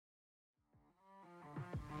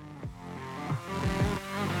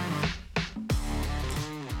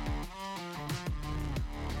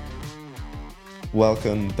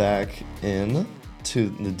Welcome back in to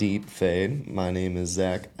the Deep Fade. My name is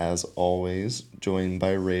Zach, as always, joined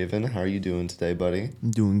by Raven. How are you doing today, buddy?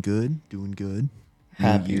 Doing good, doing good.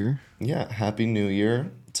 Happy New year. Yeah, happy New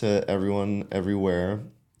Year to everyone everywhere.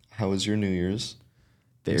 How was your New Year's?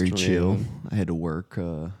 Very Mr. chill. Raven? I had to work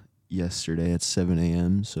yesterday at 7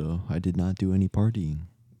 a.m., so I did not do any partying.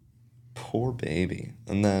 Poor baby.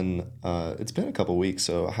 And then it's been a couple weeks,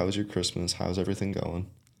 so how was your Christmas? How's everything going?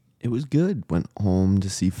 It was good. Went home to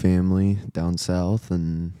see family down south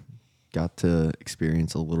and got to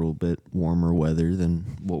experience a little bit warmer weather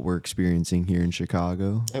than what we're experiencing here in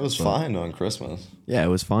Chicago. It was But, fine on Christmas. Yeah, it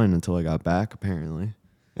was fine until I got back, apparently.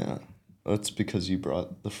 Yeah, that's because you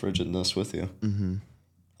brought the frigidness with you.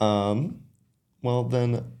 Mm-hmm. Well,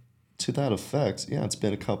 then, to that effect, yeah, it's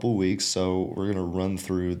been a couple weeks, so we're gonna run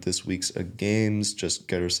through this week's games, just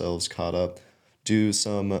get ourselves caught up, do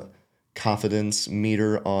some confidence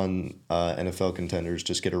meter on NFL contenders,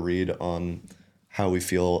 just get a read on how we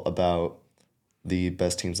feel about the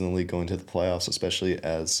best teams in the league going to the playoffs, especially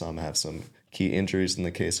as some have some key injuries in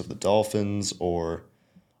the case of the Dolphins or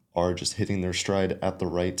are just hitting their stride at the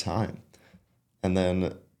right time. And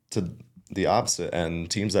then to the opposite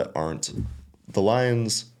end, teams that aren't. The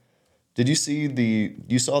Lions, you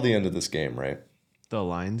saw the end of this game, right? The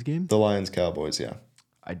Lions game? The Lions Cowboys, yeah.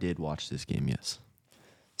 I did watch this game, yes.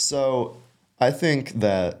 So I think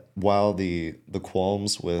that while the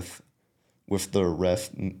qualms with the ref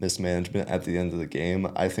mismanagement at the end of the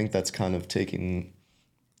game, I think that's kind of taking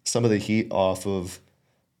some of the heat off of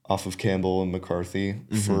Campbell and McCarthy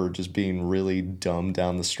for just being really dumb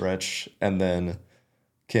down the stretch, and then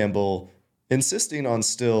Campbell insisting on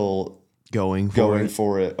still Going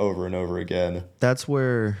for it over and over again. That's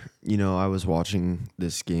where, I was watching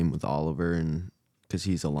this game with Oliver, and because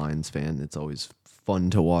he's a Lions fan, it's always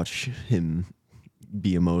fun to watch him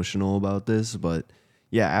be emotional about this. But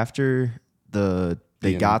yeah, after they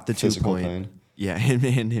Being got the physical 2-point, pain. yeah,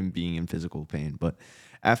 and him being in physical pain. But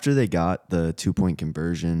after they got the 2-point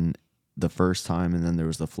conversion the first time, and then there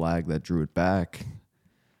was the flag that drew it back,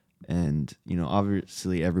 and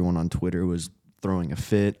obviously everyone on Twitter was throwing a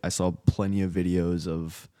fit. I saw plenty of videos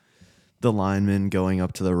of the lineman going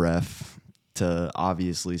up to the ref to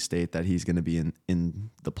obviously state that he's going to be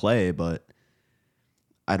in the play, but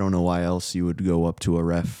I don't know why else you would go up to a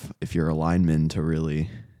ref if you're a lineman to really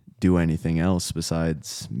do anything else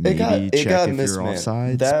besides maybe check if you're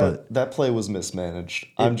offsides. But That play was mismanaged.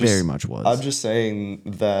 very much was. I'm just saying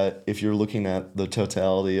that if you're looking at the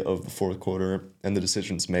totality of the fourth quarter and the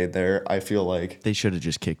decisions made there, I feel like they should have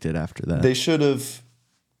just kicked it after that. they should have,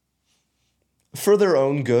 for their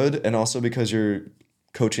own good, and also because you're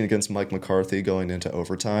coaching against Mike McCarthy going into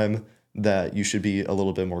overtime, that you should be a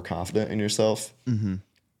little bit more confident in yourself. Mm-hmm.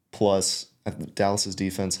 Plus, Dallas's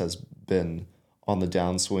defense has been on the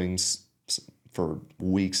downswings for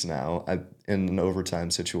weeks now in an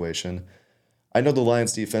overtime situation. I know the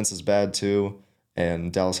Lions defense is bad too,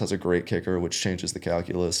 and Dallas has a great kicker, which changes the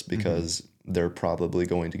calculus because they're probably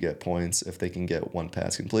going to get points if they can get one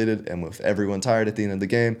pass completed. And with everyone tired at the end of the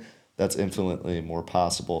game, that's infinitely more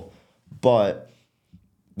possible. But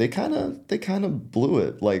they kind of blew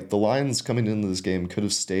it. Like, the Lions coming into this game could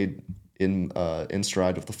have stayed in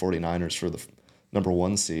stride with the 49ers for the number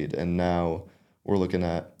 1 seed, and now we're looking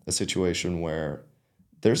at a situation where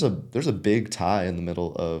there's a big tie in the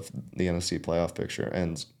middle of the NFC playoff picture.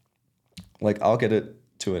 And like, I'll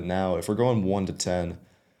get to it now. If we're going 1-10,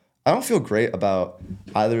 I don't feel great about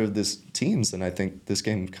either of these teams, and I think this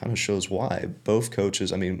game kind of shows why. Both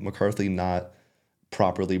coaches, I mean, McCarthy not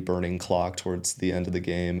properly burning clock towards the end of the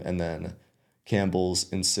game, and then Campbell's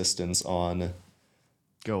insistence on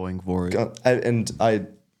going for it. And I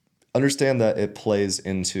understand that it plays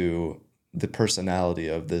into the personality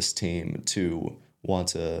of this team to want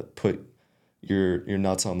to put your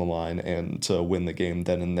nuts on the line and to win the game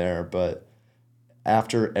then and there. But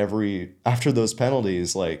after those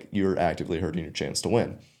penalties, like, you're actively hurting your chance to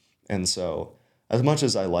win. And so, as much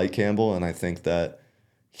as I like Campbell and I think that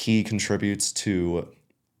he contributes to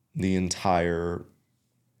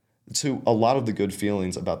a lot of the good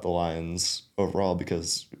feelings about the Lions overall,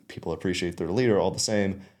 because people appreciate their leader all the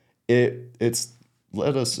same, it's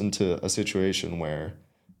led us into a situation where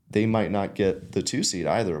they might not get the 2 seed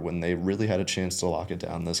either when they really had a chance to lock it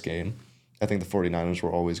down this game. I think the 49ers were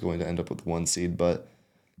always going to end up with 1 seed, but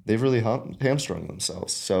they've really hamstrung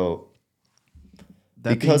themselves. So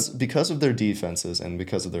because of their defenses and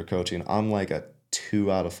because of their coaching, I'm like a 2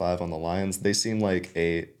 out of 5 on the Lions. They seem like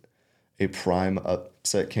a prime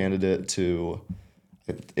upset candidate to,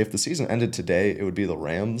 if the season ended today, it would be the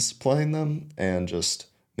Rams playing them, and just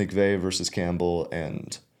McVay versus Campbell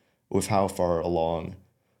and with how far along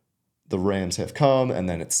the Rams have come, and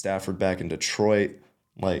then it's Stafford back in Detroit.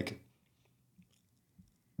 Like,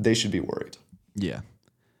 they should be worried. Yeah.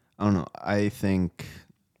 I don't know. I think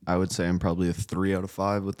I would say I'm probably a 3 out of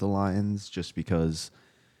 5 with the Lions just because,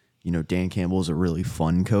 Dan Campbell is a really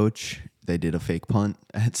fun coach. They did a fake punt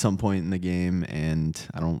at some point in the game, and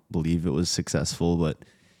I don't believe it was successful, but,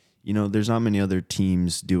 there's not many other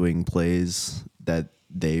teams doing plays that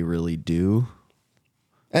they really do.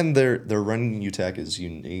 And their running attack is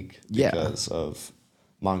unique Yeah. because of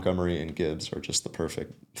Montgomery and Gibbs are just the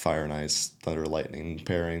perfect fire and ice, thunder, lightning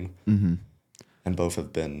pairing. Mm-hmm. And both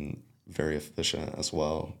have been very efficient as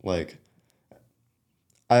well. Like,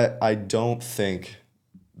 I don't think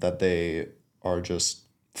that they are just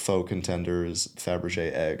faux contenders,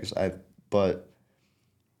 Fabergé eggs. But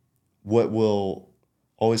what will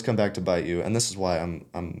always come back to bite you, and this is why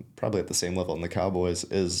I'm probably at the same level in the Cowboys,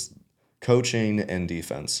 is coaching and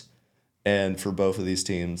defense. And for both of these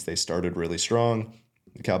teams, they started really strong.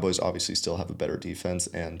 The Cowboys obviously still have a better defense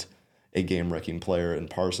and a game-wrecking player in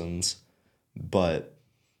Parsons, but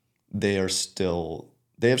they have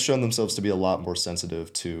shown themselves to be a lot more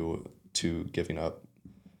sensitive to giving up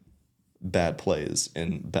bad plays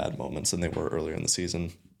in bad moments than they were earlier in the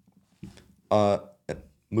season.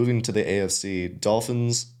 Moving to the AFC,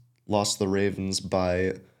 Dolphins lost the Ravens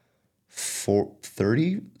by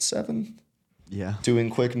 37. Yeah. Doing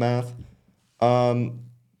quick math.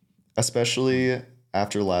 Especially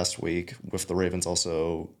after last week with the Ravens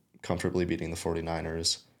also comfortably beating the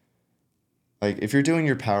 49ers. Like, if you're doing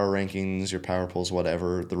your power rankings, your power polls,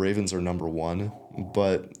 whatever, the Ravens are number 1.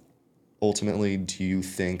 But ultimately, do you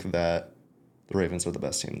think that the Ravens are the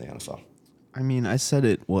best team in the NFL? I mean, I said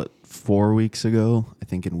it, 4 weeks ago, I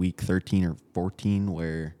think in week 13 or 14,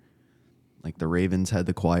 where like the Ravens had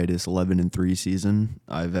the quietest 11-3 season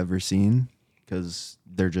I've ever seen because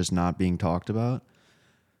they're just not being talked about.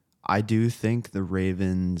 I do think the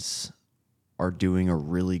Ravens are doing a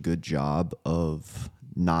really good job of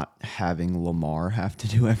not having Lamar have to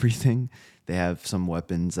do everything. They have some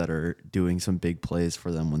weapons that are doing some big plays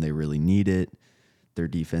for them when they really need it. Their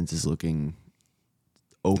defense is looking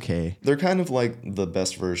okay. They're kind of like the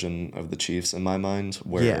best version of the Chiefs in my mind,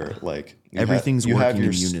 where like everything's working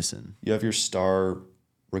in unison. You have your star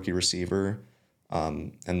rookie receiver,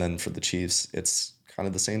 and then for the Chiefs, it's kind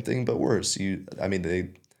of the same thing but worse. The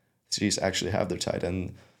Chiefs actually have their tight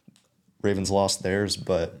end. Ravens lost theirs,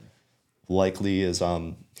 but likely is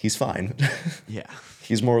he's fine. Yeah,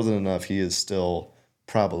 he's more than enough. He is still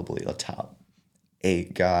probably a top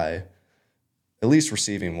 8 guy, at least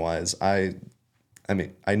receiving wise. I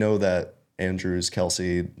know that Andrews,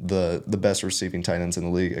 Kelsey, the best receiving tight ends in the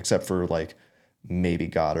league, except for like maybe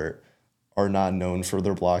Goddard, are not known for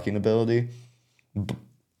their blocking ability.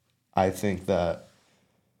 I think that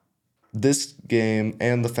this game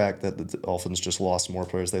and the fact that the Dolphins just lost more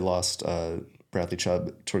players, they lost Bradley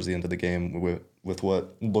Chubb towards the end of the game with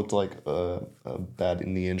what looked like a bad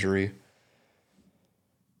knee injury.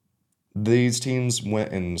 These teams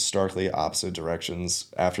went in starkly opposite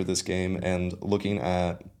directions after this game, and looking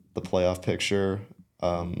at the playoff picture,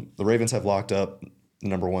 the Ravens have locked up the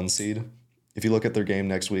number 1 seed. If you look at their game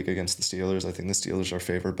next week against the Steelers, I think the Steelers are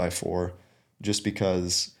favored by 4, just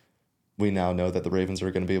because we now know that the Ravens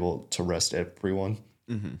are going to be able to rest everyone.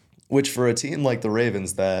 Mm-hmm. Which for a team like the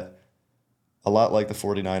Ravens that, a lot like the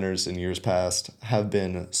 49ers in years past, have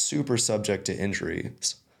been super subject to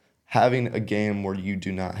injuries, having a game where you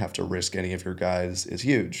do not have to risk any of your guys is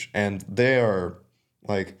huge. And they are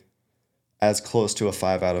like as close to a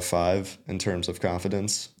 5 out of 5 in terms of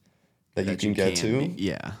confidence that you can get to.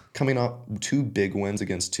 Yeah. Coming off 2 big wins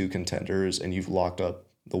against 2 contenders, and you've locked up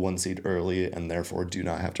the 1 seed early and therefore do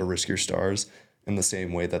not have to risk your stars in the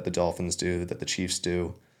same way that the Dolphins do, that the Chiefs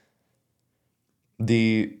do.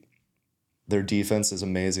 Their defense is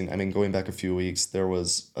amazing. I mean, going back a few weeks, there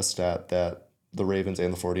was a stat that the Ravens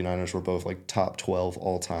and the 49ers were both like top 12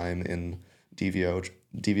 all time in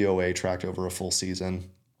DVOA tracked over a full season.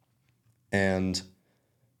 And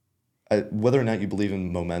whether or not you believe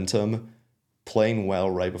in momentum, playing well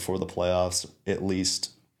right before the playoffs at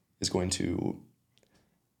least is going to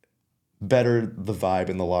better the vibe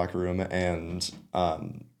in the locker room and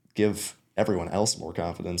give everyone else more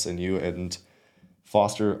confidence in you and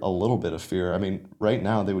foster a little bit of fear. I mean, right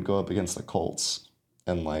now they would go up against the Colts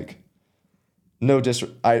and like,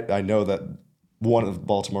 I know that one of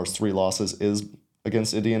Baltimore's 3 losses is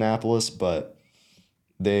against Indianapolis, but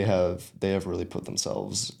they have really put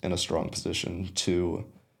themselves in a strong position to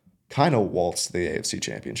kind of waltz the AFC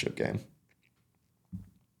Championship game.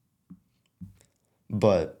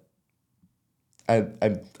 But I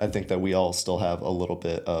think that we all still have a little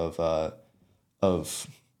bit of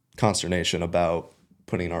consternation about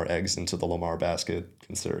putting our eggs into the Lamar basket,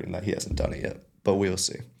 considering that he hasn't done it yet. But we'll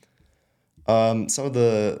see. Some of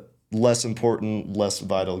the less important, less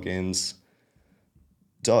vital games.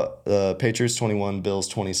 Patriots 21, Bills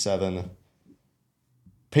 27.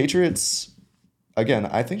 Patriots, again,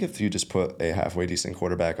 I think if you just put a halfway decent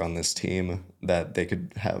quarterback on this team, that they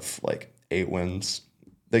could have like 8 wins.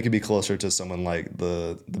 They could be closer to someone like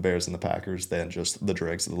the Bears and the Packers than just the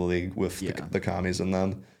dregs of the league with Yeah. the commies in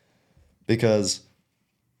them. Because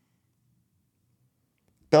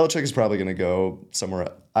Belichick is probably going to go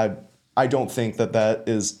somewhere. I don't think that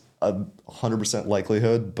is 100%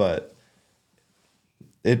 likelihood, but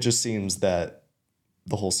it just seems that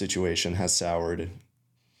the whole situation has soured.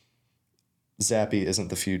 Zappy isn't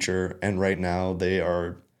the future, and right now they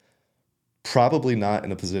are probably not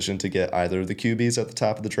in a position to get either of the QBs at the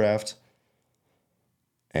top of the draft.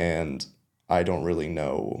 And I don't really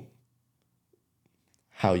know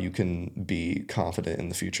how you can be confident in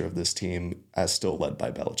the future of this team as still led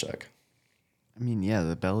by Belichick. I mean, yeah,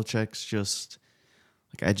 the Belichick's just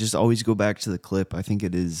like I just always go back to the clip. I think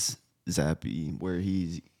it is Zappy where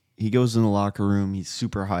he goes in the locker room, he's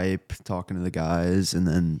super hype, talking to the guys, and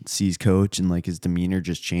then sees coach and like his demeanor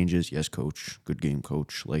just changes. Yes, coach, good game,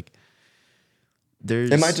 coach. Like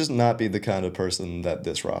It might just not be the kind of person that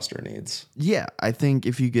this roster needs. Yeah, I think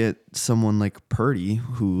if you get someone like Purdy,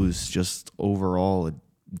 who's just overall a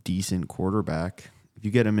decent quarterback, if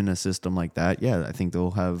you get him in a system like that, yeah, I think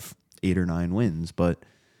they'll have 8 or 9 wins. But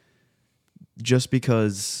just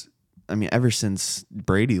because, I mean, ever since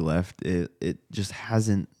Brady left, it just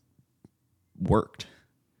hasn't worked.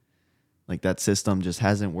 Like that system just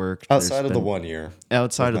hasn't worked. Outside of the 1 year.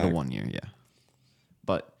 Outside of the 1 year, yeah.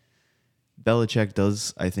 But Belichick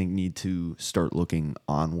does, I think, need to start looking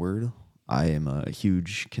onward. I am a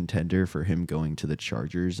huge contender for him going to the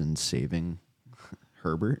Chargers and saving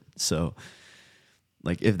Herbert. So,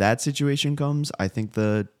 like, if that situation comes, I think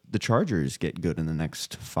the Chargers get good in the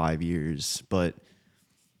next 5 years. But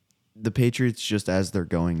the Patriots, just as they're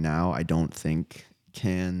going now, I don't think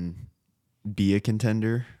can be a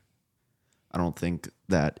contender. I don't think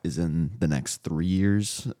that is in the next 3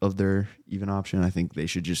 years of their even option. I think they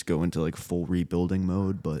should just go into like full rebuilding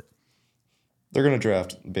mode. But they're going to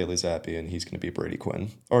draft Bailey Zappi, and he's going to be Brady Quinn.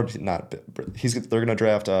 Or not, they're going to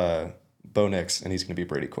draft Bo Nix, and he's going to be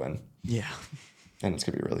Brady Quinn. yeah, And it's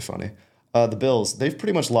going to be really funny. The Bills, they've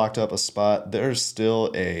pretty much locked up a spot. There's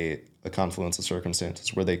still a confluence of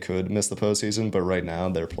circumstances where they could miss the postseason, but right now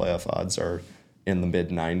their playoff odds are in the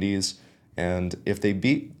mid-90s. And if they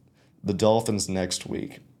beat the Dolphins next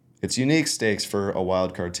week, it's unique stakes for a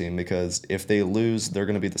wild card team because if they lose, they're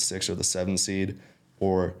going to be the 6 or the 7 seed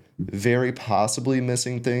or very possibly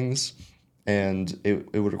missing things. And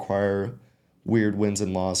it would require weird wins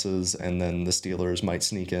and losses, and then the Steelers might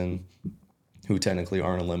sneak in, who technically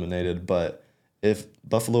aren't eliminated. But if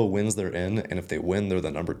Buffalo wins, they're in, and if they win, they're the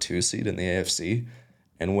number 2 seed in the AFC.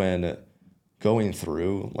 And when going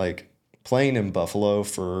through, like playing in Buffalo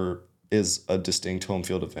is a distinct home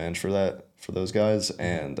field advantage for those guys,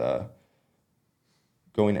 and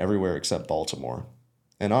going everywhere except Baltimore.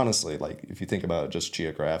 And honestly, like if you think about it just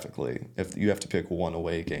geographically, if you have to pick one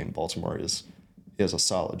away game, Baltimore is a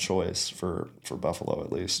solid choice for Buffalo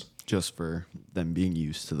at least. just for them being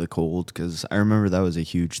used to the cold. Because I remember that was a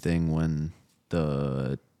huge thing when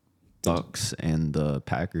the Bucks and the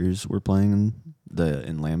Packers were playing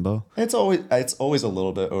in Lambeau. It's always a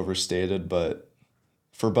little bit overstated, but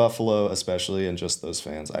for Buffalo especially, and just those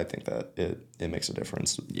fans, I think that it makes a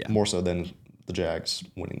difference. Yeah. More so than the Jags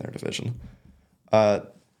winning their division.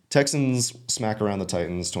 Texans smack around the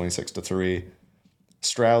Titans 26-3.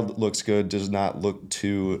 Stroud looks good, does not look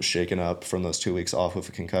too shaken up from those 2 weeks off with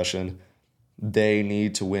a concussion. They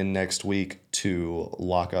need to win next week to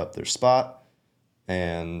lock up their spot,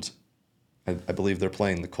 and I believe they're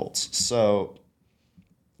playing the Colts. So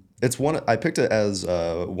it's I picked it as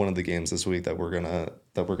one of the games this week that we're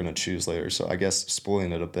gonna choose later. So I guess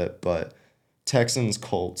spoiling it a bit, but Texans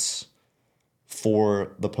Colts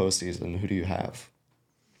for the postseason. Who do you have?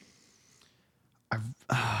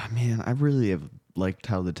 Man, I really have liked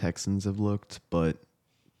how the Texans have looked, but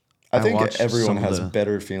I think watched everyone some of has the-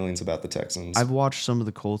 better feelings about the Texans. I've watched some of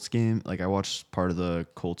the Colts game. Like I watched part of the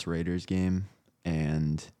Colts Raiders game,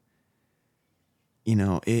 and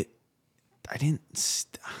I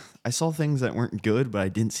saw things that weren't good, but I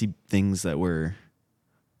didn't see things that were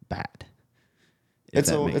bad.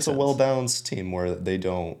 It's a well balanced team where they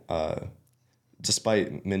don't,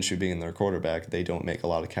 despite Minshew being their quarterback, they don't make a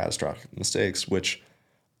lot of catastrophic mistakes, which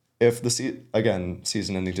if again,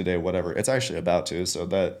 season ending today, whatever, it's actually about to, so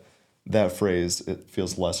that phrase, it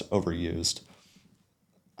feels less overused.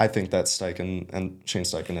 I think that Steichen and Shane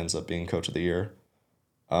Steichen ends up being coach of the year.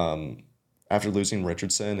 After losing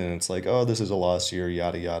Richardson, and it's like, oh, this is a lost year,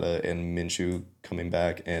 yada yada, and Minshew coming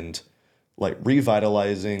back and like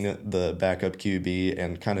revitalizing the backup QB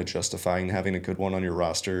and kind of justifying having a good one on your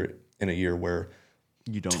roster in a year where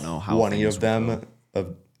You don't know how 20 things of will them go.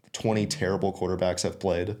 of 20 terrible quarterbacks have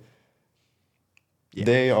played. Yeah.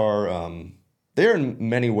 They're in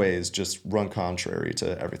many ways just run contrary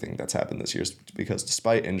to everything that's happened this year, because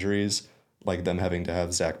despite injuries, like them having to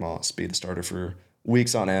have Zach Moss be the starter for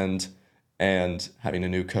weeks on end and having a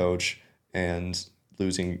new coach and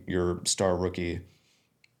losing your star rookie,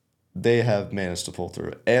 they have managed to pull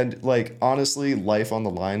through it. And like honestly, life on the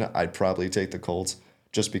line, I'd probably take the Colts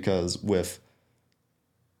just because with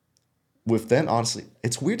them, honestly,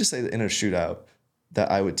 it's weird to say that in a shootout that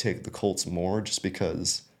I would take the Colts more just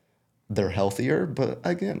because they're healthier. But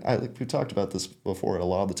again, we talked about this before. A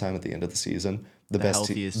lot of the time at the end of the season, the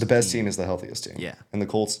healthiest best team team. is the healthiest team. Yeah. And the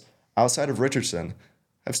Colts, outside of Richardson,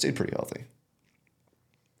 have stayed pretty healthy.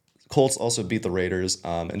 Colts also beat the Raiders,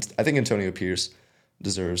 and I think Antonio Pierce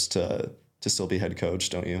deserves to still be head coach.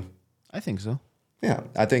 Don't you? I think so. Yeah,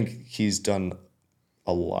 I think he's done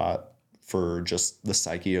a lot for just the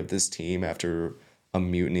psyche of this team after a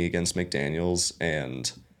mutiny against McDaniels,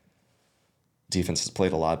 and defense has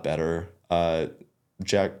played a lot better.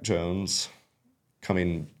 Jack Jones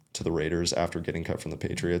coming to the Raiders after getting cut from the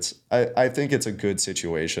Patriots. I think it's a good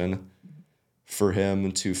situation for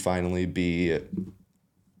him to finally be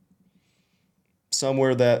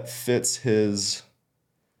somewhere that fits his.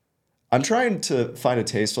 I'm trying to find a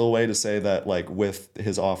tasteful way to say that, like, with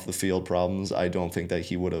his off the field problems, I don't think that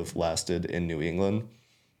he would have lasted in New England.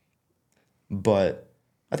 But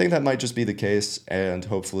I think that might just be the case, and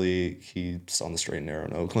hopefully he's on the straight and narrow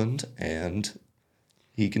in Oakland, and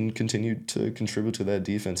he can continue to contribute to that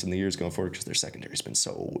defense in the years going forward because their secondary's been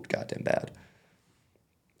so goddamn bad.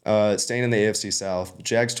 Staying in the AFC South,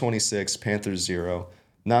 Jags 26, Panthers 0.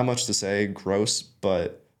 Not much to say, gross,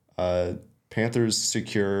 but Panthers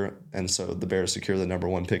secure, and so the Bears secure the number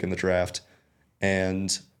 1 pick in the draft.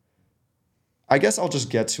 And I guess I'll just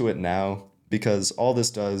get to it now because all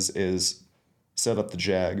this does is set up the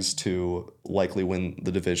Jags to likely win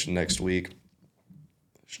the division next week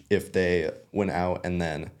if they win out. And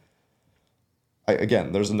then,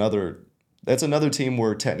 again, that's another team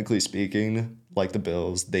where, technically speaking, like the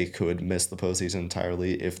Bills, they could miss the postseason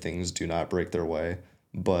entirely if things do not break their way.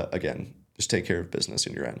 But again, just take care of business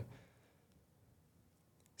in your end.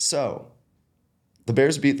 So, the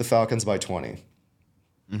Bears beat the Falcons by 20.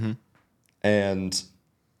 Mm-hmm. And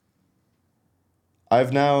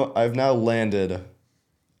I've now landed.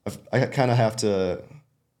 I kind of have to.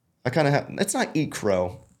 It's not eat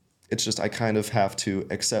crow. It's just I kind of have to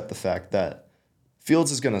accept the fact that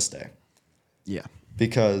Fields is gonna stay Yeah.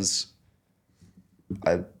 because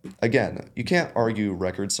you can't argue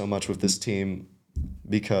record so much with this team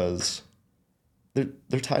because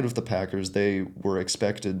they're tied with the Packers. They were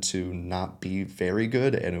expected to not be very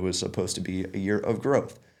good, and it was supposed to be a year of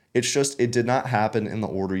growth. It's just it did not happen in the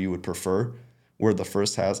order you would prefer, where the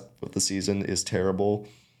first half of the season is terrible,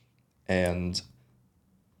 and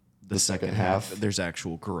The second half, there's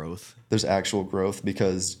actual growth. there's actual growth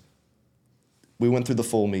because we went through the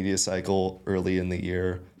full media cycle early in the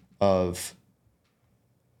year of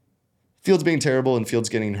Fields being terrible and Fields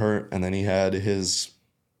getting hurt, and then he had his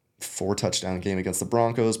 4-touchdown game against the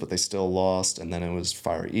Broncos, but they still lost, and then it was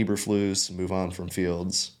fire Eberflus, move on from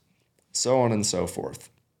Fields, so on and so forth.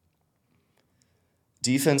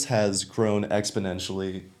 Defense has grown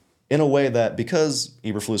exponentially in a way that, because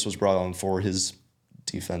Eberflus was brought on for his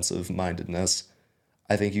defensive mindedness,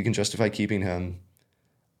 I think you can justify keeping him.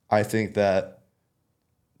 I think that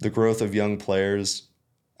the growth of young players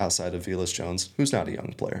outside of Velus Jones, who's not a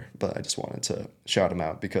young player, but I just wanted to shout him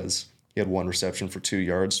out because he had 1 reception for 2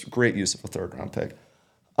 yards. Great use of a 3rd-round pick.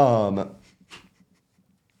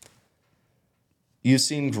 You've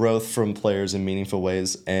seen growth from players in meaningful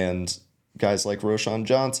ways, and guys like Roshan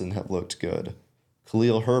Johnson have looked good.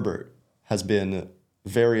 Khalil Herbert has been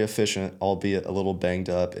very efficient, albeit a little banged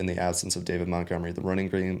up in the absence of David Montgomery. The running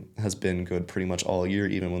game has been good pretty much all year,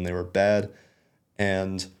 even when they were bad.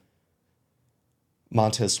 And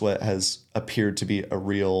Montez Sweat has appeared to be a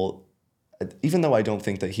real, even though I don't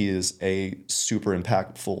think that he is a super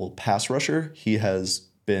impactful pass rusher, he has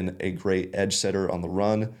been a great edge setter on the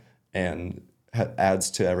run and adds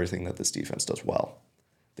to everything that this defense does well.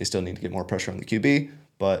 They still need to get more pressure on the QB,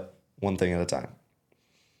 but one thing at a time.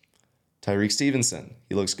 Tyreek Stevenson,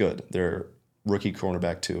 he looks good. They're rookie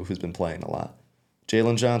cornerback too, who's been playing a lot.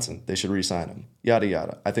 Jalen Johnson, they should re-sign him. Yada,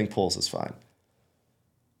 yada. I think Poles is fine.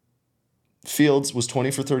 Fields was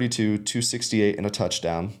 20 for 32, 268 and a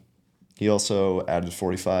touchdown. He also added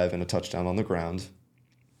 45 and a touchdown on the ground.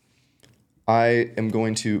 I am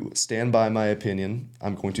going to stand by my opinion.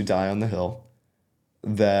 I'm going to die on the hill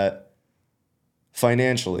that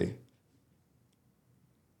financially,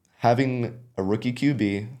 having a rookie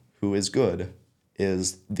QB who is good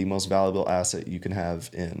is the most valuable asset you can have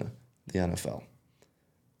in the NFL.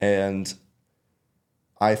 And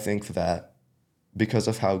I think that because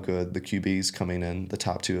of how good the QBs coming in, the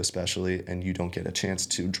top two especially, and you don't get a chance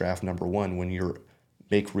to draft number one when you're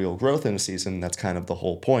make real growth in a season, that's kind of the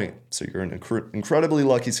whole point. So you're in an incredibly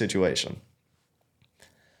lucky situation.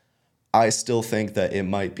 I still think that it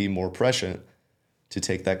might be more prescient to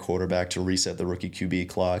take that quarterback to reset the rookie QB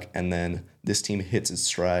clock, and then this team hits its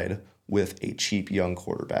stride with a cheap young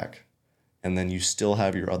quarterback. And then you still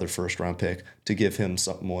have your other first-round pick to give him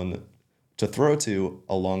someone to throw to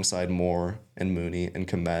alongside Moore and Mooney and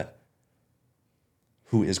Kmet,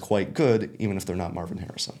 who is quite good, even if they're not Marvin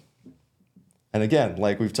Harrison. And again,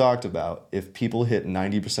 like we've talked about, if people hit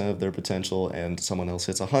 90% of their potential and someone else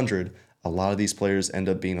hits 100, a lot of these players end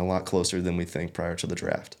up being a lot closer than we think prior to the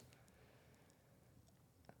draft.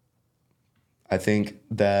 I think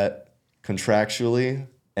that contractually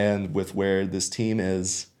and with where this team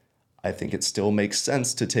is, I think it still makes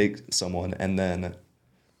sense to take someone and then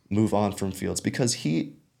move on from Fields because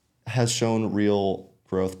he has shown real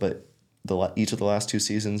growth, but each of the last two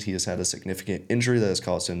seasons, he has had a significant injury that has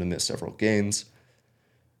caused him to miss several games.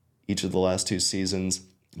 Each of the last two seasons,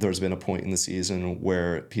 there's been a point in the season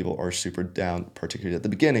where people are super down, particularly at the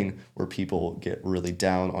beginning, where people get really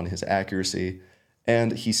down on his accuracy.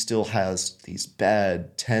 And he still has these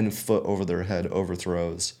bad 10-foot over their head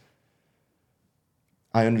overthrows.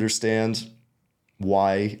 I understand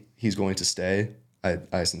why he's going to stay.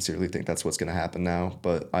 I sincerely think that's what's going to happen now,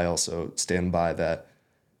 but I also stand by that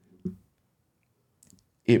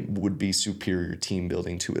it would be superior team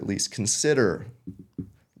building to at least consider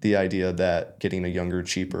the idea that getting a younger,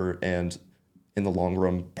 cheaper, and in the long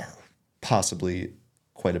run, possibly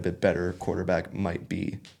quite a bit better quarterback might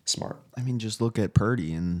be smart. I mean, just look at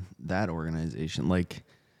Purdy and that organization. Like,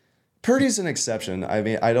 Purdy's an exception. I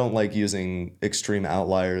mean, I don't like using extreme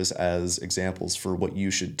outliers as examples for what you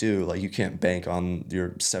should do. Like, you can't bank on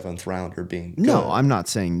your seventh rounder being good. No, I'm not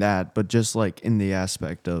saying that, but just like in the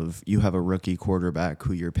aspect of you have a rookie quarterback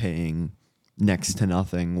who you're paying next to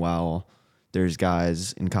nothing while there's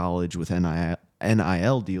guys in college with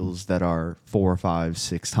NIL deals that are 4, 5,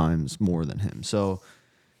 6 times more than him. So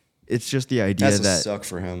it's just the idea That's that suck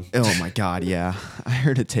for him. Oh my God, yeah. I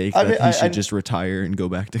heard a take that he should just retire and go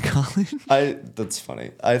back to college. That's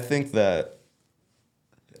funny. I think that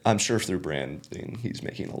I'm sure through branding he's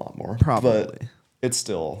making a lot more. Probably. But it's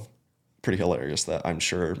still pretty hilarious that I'm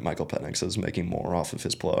sure Michael Penix is making more off of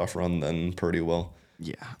his playoff run than Purdy will.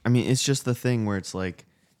 Yeah. I mean, it's just the thing where it's like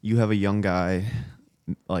you have a young guy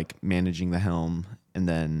like managing the helm, and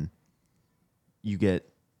then you get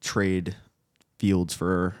trade Fields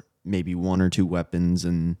for maybe 1 or 2 weapons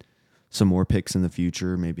and some more picks in the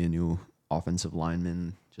future, maybe a new offensive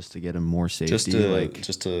lineman just to get him more safety.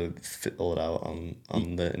 Just to fill it out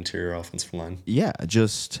on the interior offensive line. Yeah,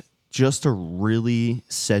 just to really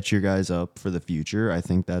set your guys up for the future. I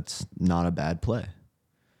think that's not a bad play.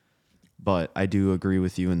 But I do agree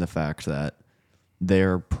with you in the fact that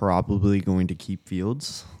they're probably going to keep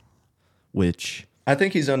Fields, which I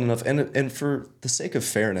think he's done enough. And for the sake of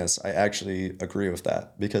fairness, I actually agree with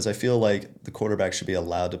that because I feel like the quarterback should be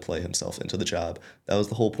allowed to play himself into the job. That was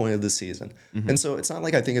the whole point of the season. Mm-hmm. And so it's not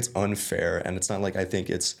like I think it's unfair, and it's not like I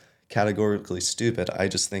think it's categorically stupid. I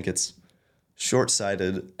just think it's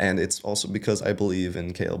short-sighted, and it's also because I believe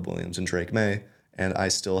in Caleb Williams and Drake May, and I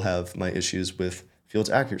still have my issues with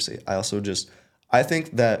Fields' accuracy. I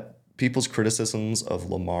think that people's criticisms of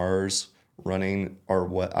Lamar's running are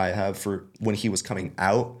what I have for when he was coming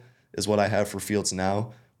out is what I have for Fields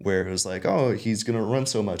now, where it was like, oh, he's going to run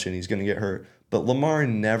so much and he's going to get hurt. But Lamar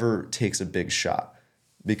never takes a big shot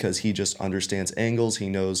because he just understands angles. He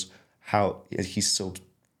knows how he's so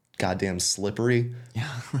goddamn slippery. Yeah.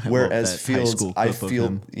 Whereas Fields, I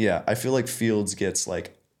feel like Fields gets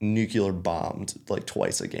like nuclear bombed like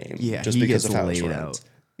twice a game. Yeah, just because of how it's run out.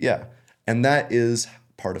 Yeah. And that is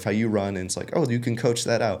part of how you run. And it's like, oh, you can coach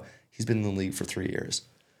that out. He's been in the league for 3 years.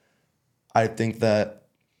 I think that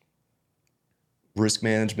risk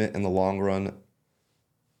management in the long run,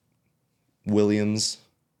 Williams,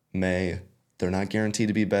 May, they're not guaranteed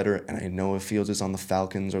to be better. And I know if Fields is on the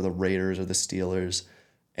Falcons or the Raiders or the Steelers,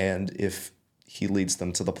 and if he leads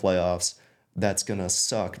them to the playoffs, that's going to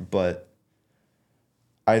suck, but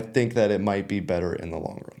I think that it might be better in the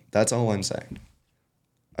long run. That's all I'm saying.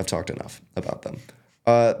 I've talked enough about them.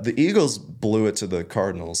 The Eagles blew it to the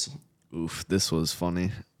Cardinals. Oof, this was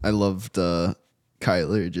funny. I loved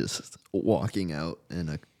Kyler just walking out in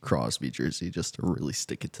a Crosby jersey just to really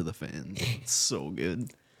stick it to the fans. It's so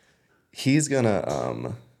good. He's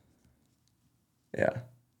gonna yeah.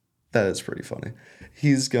 That is pretty funny.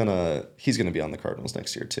 He's gonna be on the Cardinals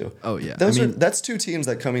next year too. Oh yeah. That's two teams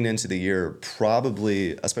that coming into the year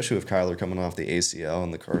probably, especially with Kyler coming off the ACL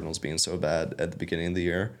and the Cardinals being so bad at the beginning of the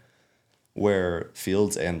year, where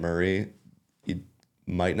Fields and Murray, you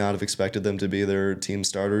might not have expected them to be their team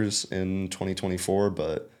starters in 2024,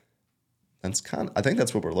 but I think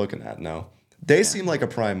that's what we're looking at now. They seem like a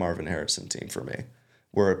prime Marvin Harrison team for me,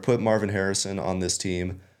 where it put Marvin Harrison on this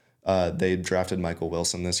team. They drafted Michael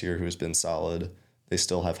Wilson this year, who's been solid. They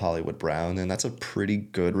still have Hollywood Brown, and that's a pretty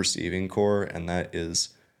good receiving core, and that is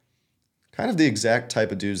kind of the exact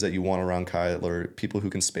type of dudes that you want around Kyler, people who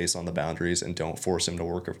can space on the boundaries and don't force him to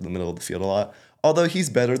work over the middle of the field a lot. Although he's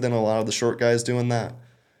better than a lot of the short guys doing that,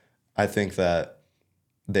 I think that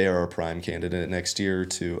they are a prime candidate next year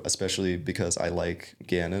too, especially because I like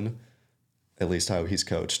Gannon, at least how he's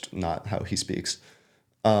coached, not how he speaks.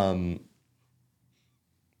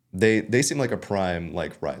 They seem like a prime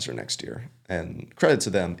riser next year, and credit to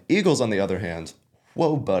them. Eagles, on the other hand,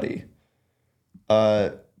 whoa, buddy.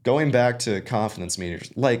 Going back to confidence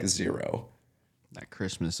meters, zero. That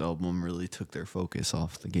Christmas album really took their focus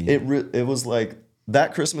off the game. It was like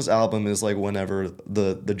that Christmas album is like whenever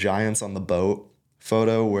the Giants on the boat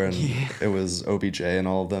photo when it was OBJ and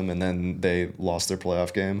all of them, and then they lost their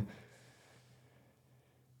playoff game.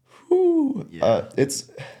 Whew. Yeah.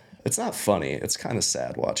 It's not funny. It's kind of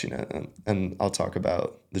sad watching it. And I'll talk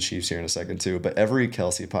about the Chiefs here in a second too. But every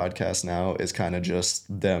Kelsey podcast now is kind of just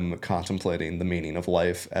them contemplating the meaning of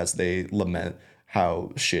life as they lament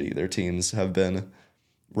how shitty their teams have been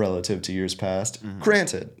relative to years past. Mm-hmm.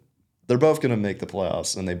 Granted, they're both going to make the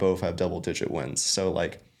playoffs and they both have double-digit wins. So,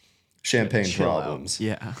 champagne chill problems. Out.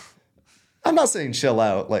 Yeah. I'm not saying chill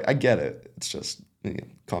out. I get it. It's just,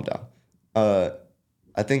 calm down.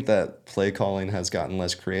 I think that play calling has gotten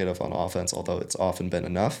less creative on offense, although it's often been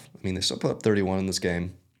enough. I mean, they still put up 31 in this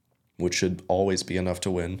game, which should always be enough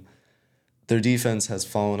to win. Their defense has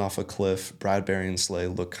fallen off a cliff. Bradbury and Slay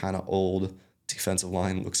look kind of old. Defensive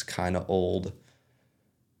line looks kind of old.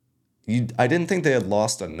 I didn't think they had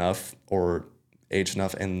lost enough or aged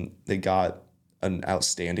enough, and they got an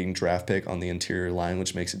outstanding draft pick on the interior line,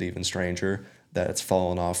 which makes it even stranger that it's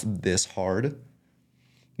fallen off this hard.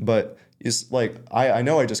 But it's I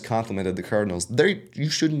know I just complimented the Cardinals. You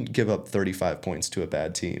shouldn't give up 35 points to a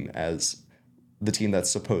bad team as the team that's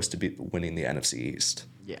supposed to be winning the NFC East.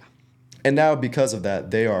 Yeah. And now because of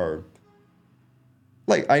that, they are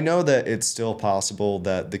I know that it's still possible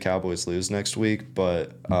that the Cowboys lose next week,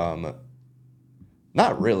 but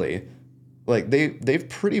not really. They've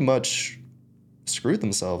pretty much screwed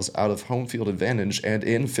themselves out of home field advantage, and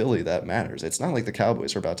in Philly that matters. It's not like the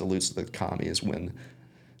Cowboys are about to lose to the Commies when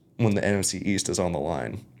the NFC East is on the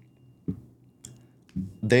line.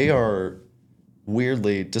 They are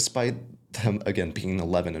weirdly, despite them again being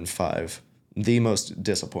 11-5, the most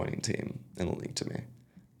disappointing team in the league to me,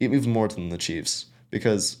 even more than the Chiefs,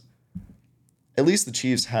 because at least the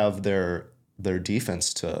Chiefs have their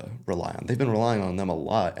defense to rely on. They've been relying on them a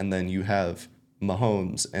lot, and then you have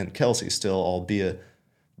Mahomes and Kelsey still, albeit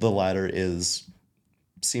the latter is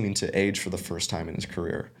seeming to age for the first time in his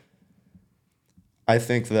career. I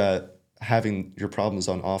think that having your problems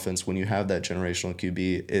on offense when you have that generational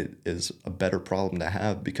QB, it is a better problem to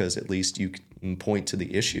have because at least you can point to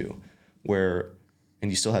the issue and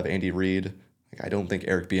you still have Andy Reid. I don't think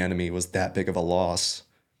Eric Bieniemy was that big of a loss.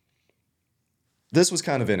 This was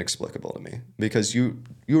kind of inexplicable to me because you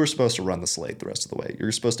were supposed to run the slate the rest of the way.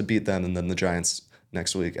 You're supposed to beat them and then the Giants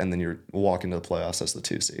next week, and then you're walking to the playoffs as the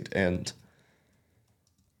 2 seed. And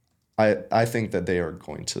I think that they are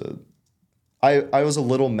going to. I was a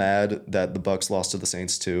little mad that the Bucs lost to the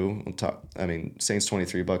Saints too. Saints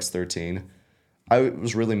 23, Bucs 13. I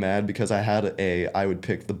was really mad because I would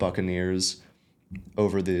pick the Buccaneers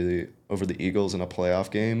over the Eagles in a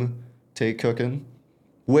playoff game. Take cooking,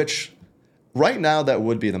 which right now that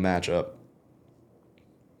would be the matchup,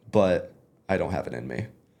 but I don't have it in me.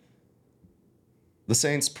 The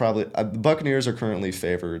Saints the Buccaneers are currently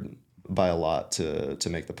favored by a lot to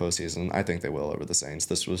make the postseason. I think they will over the Saints.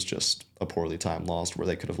 This was just a poorly timed loss where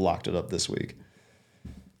they could have locked it up this week.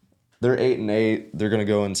 They're 8-8. They're going to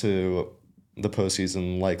go into the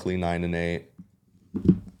postseason likely 9-8.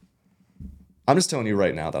 I'm just telling you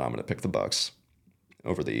right now that I'm going to pick the Bucs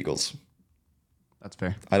over the Eagles. That's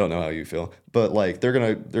fair. I don't know how you feel, but like they're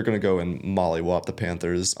gonna go and mollywop the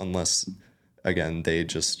Panthers unless, again, they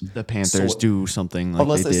just The Panthers do something like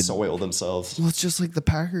unless they they did. soil themselves. Well, it's just like the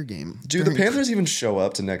Packer game. Do the Panthers even show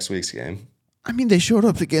up to next week's game? I mean, they showed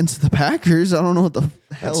up against the Packers. I don't know what the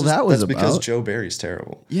hell that was That's about. because Joe Barry's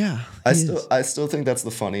terrible. Yeah, I still think that's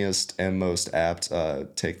the funniest and most apt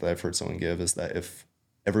take that I've heard someone give is that if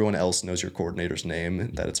everyone else knows your coordinator's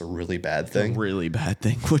name, that it's a really bad thing. really bad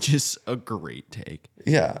thing, which is a great take.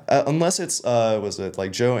 Yeah, unless it's was it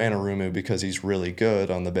like Joe Anarumu because he's really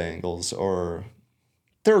good on the Bengals, or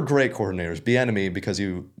they're great coordinators. Bieniemy because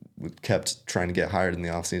you kept trying to get hired in the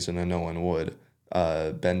offseason and no one would.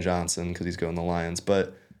 Ben Johnson because he's going the Lions,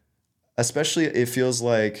 but especially it feels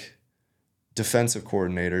like defensive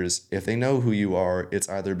coordinators, if they know who you are, it's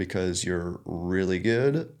either because you're really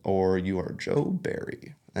good or you are Joe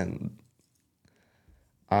Barry. And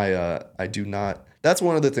I do not. That's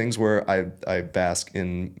one of the things where I bask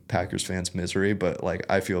in Packers fans' misery, but like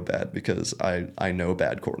I feel bad because I know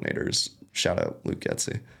bad coordinators. Shout out Luke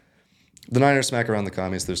Getsy. The Niners smack around the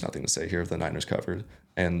commies. There's nothing to say here. The Niners covered,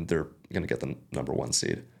 and they're going to get the number 1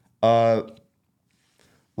 seed.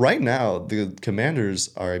 Right now, the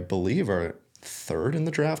Commanders I believe, are 3rd in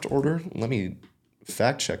the draft order. Let me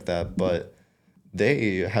fact check that, but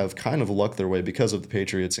they have kind of lucked their way because of the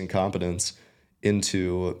Patriots' incompetence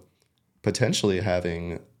into potentially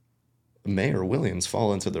having Mayor Williams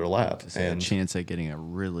fall into their lap. And a chance at getting a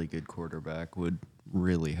really good quarterback would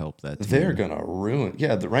really help that team. They're going to ruin.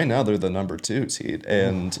 Yeah, right now they're the number 2 seed.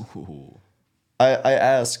 And I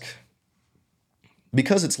ask,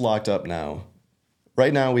 because it's locked up now,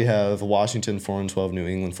 right now we have Washington 4-12, New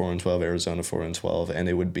England 4-12, Arizona 4-12, and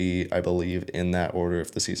it would be, I believe, in that order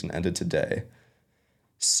if the season ended today.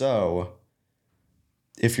 So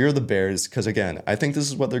if you're the Bears, because again, I think this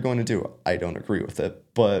is what they're going to do. I don't agree with it,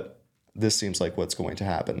 but this seems like what's going to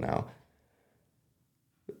happen now.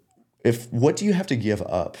 What do you have to give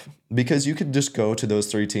up? Because you could just go to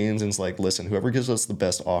those 3 teams and it's like, listen, whoever gives us the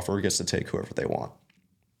best offer gets to take whoever they want.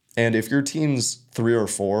 And if your team's 3 or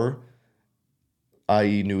 4,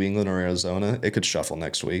 i.e. New England or Arizona, it could shuffle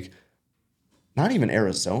next week. Not even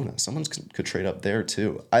Arizona. Someone could trade up there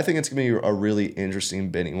too. I think it's going to be a really interesting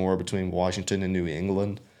bidding war between Washington and New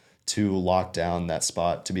England to lock down that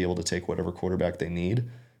spot to be able to take whatever quarterback they need.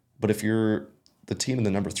 But if you're the team in the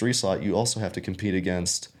number 3 slot, you also have to compete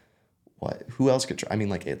against what? Who else could? I mean,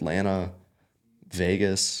 like Atlanta,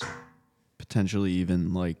 Vegas, potentially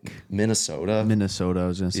even like Minnesota. Minnesota, I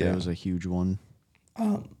was gonna say, was a huge one.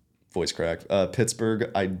 Voice crack.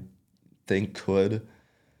 Pittsburgh, I think could.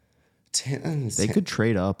 They could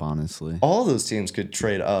trade up, honestly. All those teams could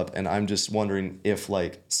trade up, and I'm just wondering if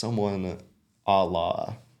like someone a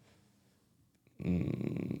la,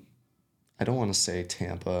 I don't want to say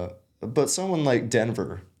Tampa, but someone like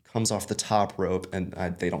Denver comes off the top rope, and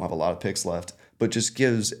they don't have a lot of picks left, but just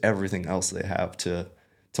gives everything else they have to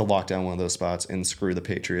lock down one of those spots and screw the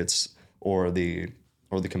Patriots or the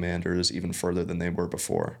Commanders even further than they were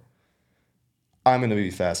before. I'm going to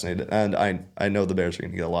be fascinated, and I know the Bears are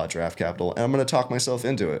going to get a lot of draft capital, and I'm going to talk myself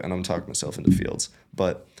into it, and I'm talking myself into Fields.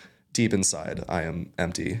 But deep inside, I am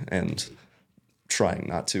empty and trying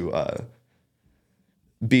not to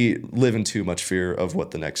live in too much fear of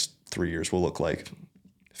what the next 3 years will look like.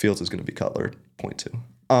 Fields is going to be Cutler, point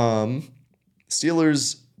 2.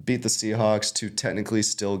 Steelers beat the Seahawks to technically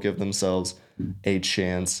still give themselves a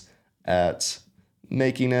chance at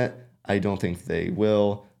making it. I don't think they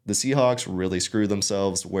will. The Seahawks really screwed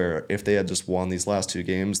themselves where if they had just won these last 2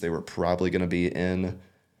 games, they were probably going to be in.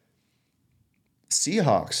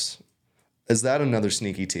 Seahawks, is that another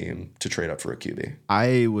sneaky team to trade up for a QB?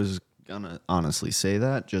 I was going to honestly say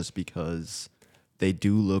that just because they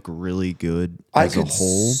do look really good as a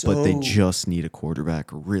whole, but they just need a quarterback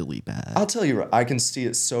really bad. I'll tell you, I can see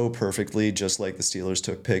it so perfectly, just like the Steelers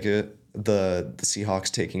took Pickett, the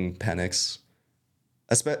Seahawks taking Penix.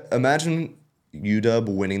 Imagine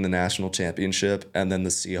UW winning the national championship, and then the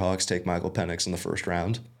Seahawks take Michael Penix in the first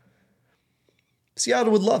round.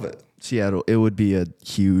 Seattle would love it. Seattle, it would be a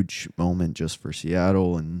huge moment just for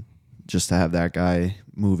Seattle, and just to have that guy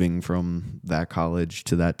moving from that college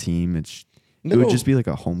to that team, it would just be like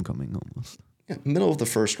a homecoming almost. Yeah, middle of the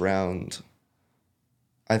first round,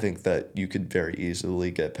 I think that you could very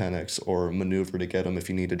easily get Penix or maneuver to get him if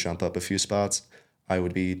you need to jump up a few spots. I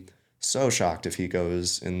would be so shocked if he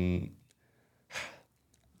goes in.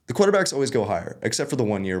 The quarterbacks always go higher, except for the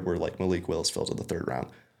 1 year where like Malik Willis fell to the 3rd round.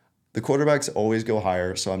 The quarterbacks always go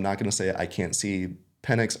higher, so I'm not going to say I can't see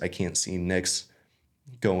Penix, I can't see Nix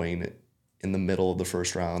going in the middle of the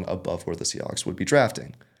first round above where the Seahawks would be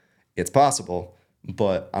drafting. It's possible,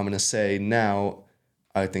 but I'm going to say now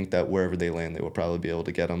I think that wherever they land, they will probably be able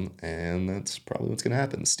to get him, and that's probably what's going to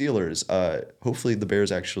happen. Steelers, hopefully the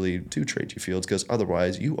Bears actually do trade you Fields, because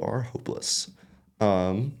otherwise you are hopeless.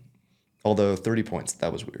 Although 30 points,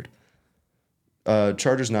 that was weird.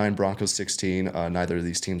 Chargers 9, Broncos 16. Neither of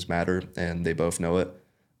these teams matter, and they both know it.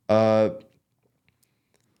 I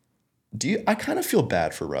kind of feel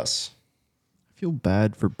bad for Russ. I feel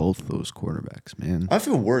bad for both of those quarterbacks, man. I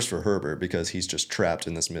feel worse for Herbert because he's just trapped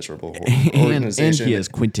in this miserable And organization. he has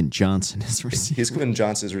Quentin Johnson as receiver. He's Quentin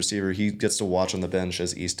Johnson's receiver. He gets to watch on the bench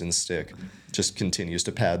as Easton Stick just continues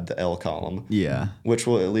to pad the L column. Yeah. Which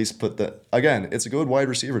will at least put again, it's a good wide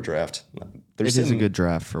receiver draft. It is a good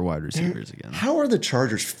draft for wide receivers again. How are the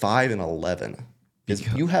Chargers 5-11?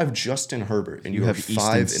 You have Justin Herbert and you have Easton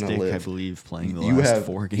 5 Stick, and 11. I believe, playing the last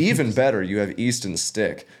 4 games. Even better, you have Easton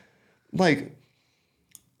Stick. Like,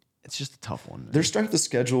 it's just a tough one. Man. Their strength of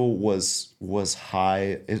schedule was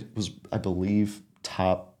high. It was, I believe,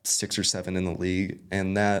 top 6 or 7 in the league,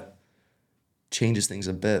 and that changes things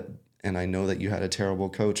a bit. And I know that you had a terrible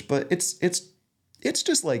coach, but it's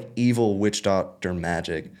just like evil witch doctor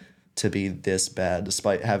magic to be this bad,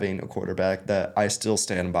 despite having a quarterback that I still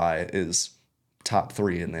stand by is top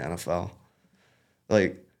 3 in the NFL.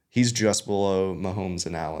 Like, he's just below Mahomes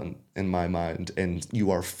and Allen in my mind, and you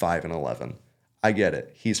are 5-11. I get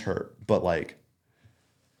it. He's hurt. But, like,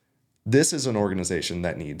 this is an organization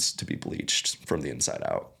that needs to be bleached from the inside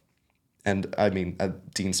out. And, I mean,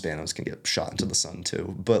 Dean Spanos can get shot into the sun,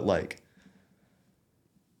 too. But, like,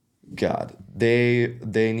 God, they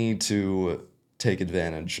need to take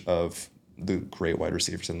advantage of the great wide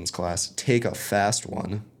receivers in this class. Take a fast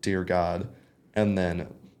one, dear God, and then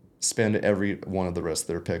spend every one of the rest of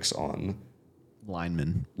their picks on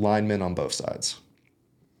linemen on both sides.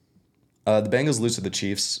 The Bengals lose to the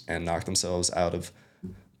Chiefs and knock themselves out of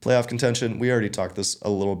playoff contention. We already talked this a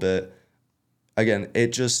little bit. Again,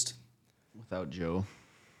 it just... Without Joe.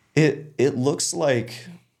 It looks like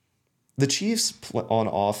the Chiefs on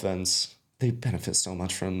offense, they benefit so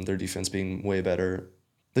much from their defense being way better.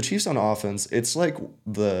 The Chiefs on offense, it's like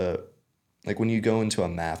when you go into a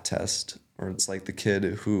math test, or it's like the kid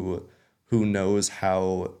who knows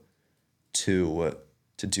how to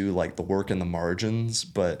do like the work in the margins,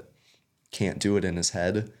 but can't do it in his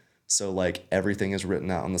head. So like everything is written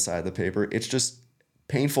out on the side of the paper. It's just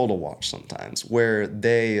painful to watch sometimes where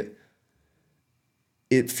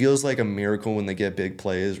it feels like a miracle when they get big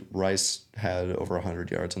plays. Rice had over 100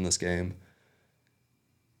 yards in this game.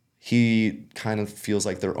 He kind of feels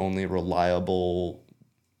like their only reliable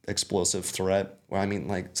explosive threat. Well, I mean,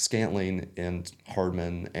 like Scantling and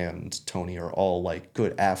Hardman and Tony are all like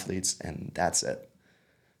good athletes, and that's it.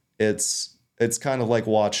 It's kind of like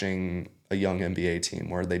watching a young NBA team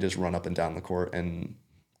where they just run up and down the court and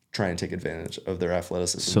try and take advantage of their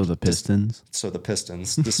athleticism. So the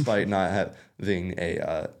Pistons, despite not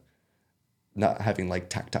having like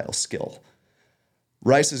tactile skill.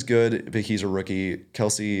 Rice is good, but he's a rookie.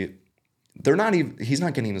 Kelsey, he's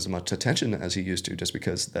not getting as much attention as he used to just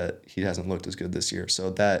because that he hasn't looked as good this year. So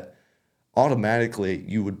that automatically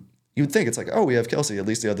you would think it's like, oh, we have Kelsey. At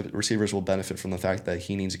least the other receivers will benefit from the fact that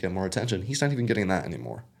he needs to get more attention. He's not even getting that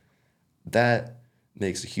anymore. That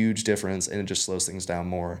makes a huge difference, and it just slows things down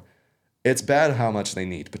more. It's bad how much they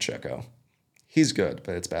need Pacheco. He's good,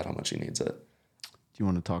 but it's bad how much he needs it. Do you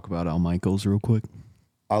want to talk about Al Michaels real quick?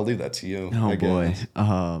 I'll leave that to you. Oh, boy.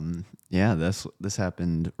 Yeah, this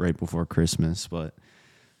happened right before Christmas, but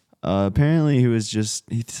apparently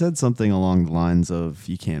he said something along the lines of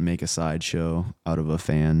you can't make a sideshow out of a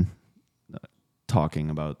fan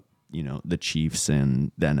talking about, the Chiefs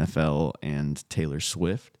and the NFL and Taylor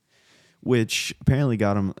Swift, which apparently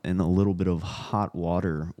got him in a little bit of hot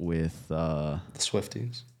water with the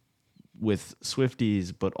Swifties. With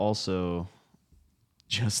Swifties, but also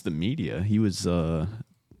just the media. He was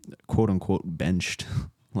quote unquote benched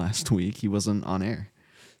last week. He wasn't on air.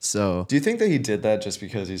 So do you think that he did that just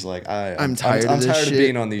because he's like, I'm tired of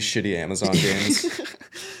being on these shitty Amazon games?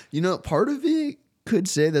 Part of me could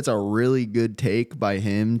say that's a really good take by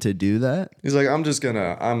him to do that. He's like, I'm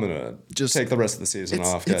gonna just take the rest of the season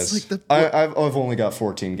off, guys. It's like I've only got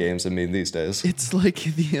 14 games in me these days. It's like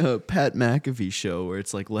the Pat McAfee show where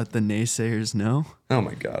it's like, let the naysayers know. Oh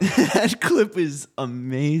my God. That clip is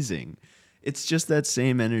amazing. It's just that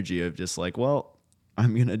same energy of just like, well,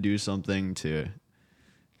 I'm gonna do something to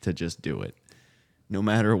just do it, no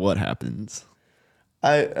matter what happens.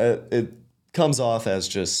 It comes off as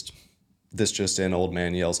just an old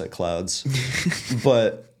man yells at clouds,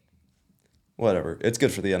 but whatever. It's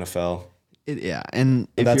good for the NFL. Yeah, and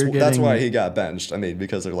if That's you're that's getting why he got benched. I mean,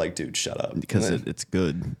 because they're like, dude, shut up. because it's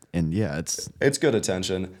good, and yeah, It's good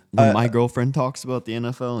attention. when my girlfriend talks about the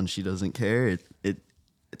NFL and she doesn't care, it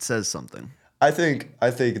says something. I think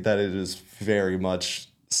that it is very much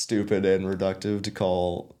stupid and reductive to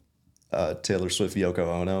call Taylor Swift Yoko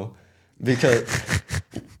Ono because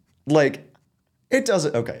like it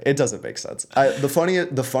doesn't make sense.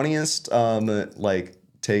 The funniest like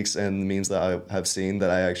takes and memes that I have seen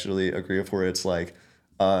that I actually agree with, where it's like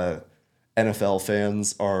uh, NFL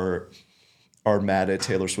fans are mad at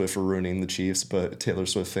Taylor Swift for ruining the Chiefs, but Taylor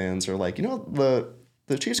Swift fans are like,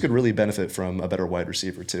 the Chiefs could really benefit from a better wide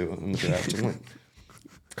receiver too in the draft. I'm like,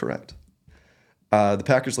 correct. The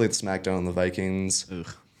Packers laid the smackdown on the Vikings. Ugh.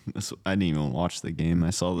 I didn't even watch the game. I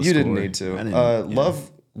saw the You score. didn't need to. I didn't, yeah.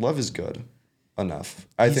 Love is good enough.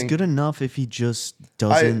 He's good enough if he just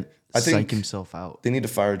doesn't I think psych himself out. they need to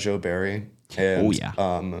fire Joe Barry. And, Oh, yeah.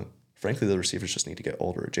 frankly, the receivers just need to get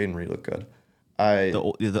older. Jaden Reed looked good.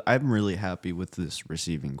 I'm really happy with this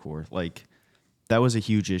receiving core. Like, that was a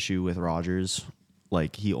huge issue with Rodgers.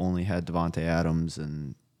 Like, he only had Devontae Adams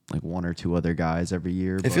and like one or two other guys every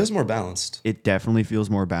year. It feels more balanced. It definitely feels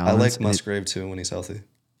more I balanced. like and Musgrave too when he's healthy.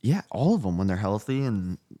 yeah, all of them when they're healthy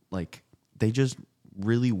and like they just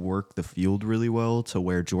really work the field really well to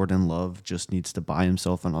where Jordan Love just needs to buy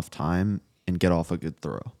himself enough time and get off a good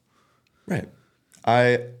throw. Right.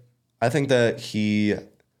 I think that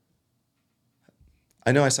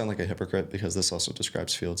I know I sound like a hypocrite because this also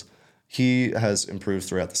describes Fields. He has improved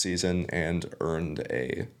throughout the season and earned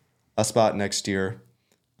a spot next year,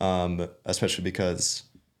 especially because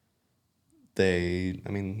they're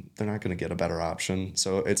not going to get a better option,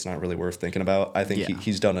 so it's not really worth thinking about. I think Yeah.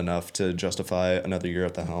 he's done enough to justify another year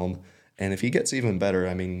at the helm, and if he gets even better,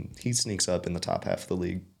 I mean, he sneaks up in the top half of the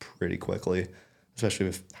league pretty quickly, especially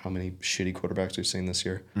with how many shitty quarterbacks we've seen this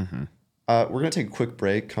year. Mm-hmm. We're going to take a quick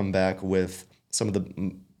break, come back with some of the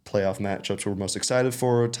playoff matchups we're most excited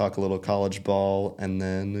for, talk a little college ball, and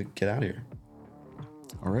then get out of here.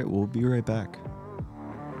 All right, we'll be right back.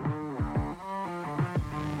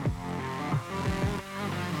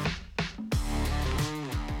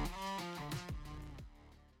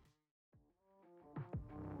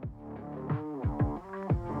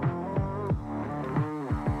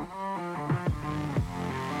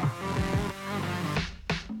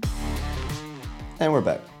 And we're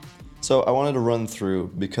back. So I wanted to run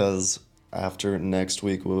through, because after next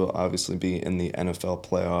week we will obviously be in the NFL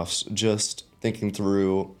playoffs, just thinking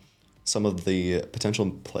through some of the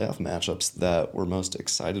potential playoff matchups that we're most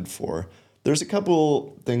excited for. There's a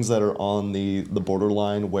couple things that are on the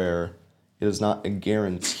borderline where it is not a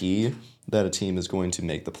guarantee that a team is going to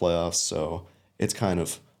make the playoffs, so it's kind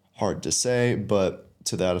of hard to say, but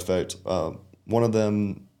to that effect, one of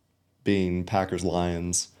them being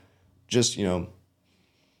Packers-Lions. Just,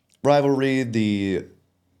 rivalry, the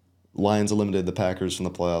Lions eliminated the Packers from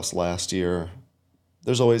the playoffs last year.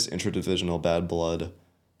 There's always interdivisional bad blood.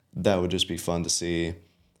 That would just be fun to see.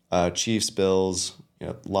 Chiefs, Bills,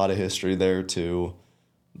 a lot of history there too.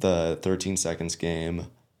 The 13 seconds game,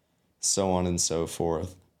 so on and so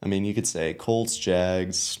forth. I mean, you could say Colts,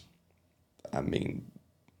 Jags,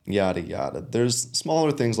 yada yada. There's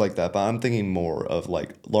smaller things like that, but I'm thinking more of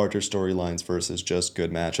like larger storylines versus just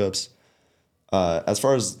good matchups. As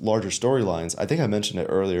far as larger storylines, I think I mentioned it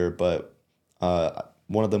earlier, but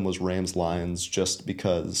one of them was Rams-Lions, just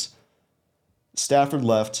because Stafford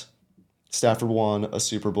left, Stafford won a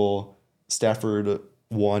Super Bowl, Stafford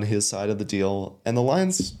won his side of the deal, and the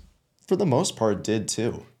Lions, for the most part, did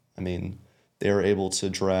too. I mean, they were able to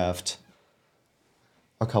draft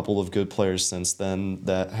a couple of good players since then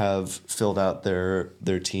that have filled out their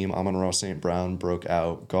team. Amon-Ra St. Brown broke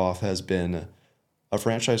out. Goff has been a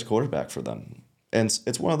franchise quarterback for them. And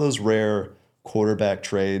it's one of those rare quarterback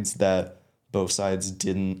trades that both sides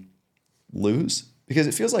didn't lose. Because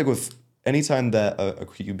it feels like with any time that a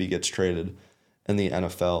QB gets traded in the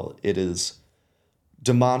NFL, it is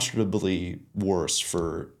demonstrably worse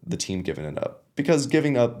for the team giving it up. Because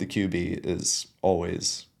giving up the QB is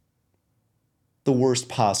always the worst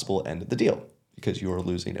possible end of the deal, because you are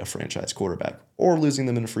losing a franchise quarterback or losing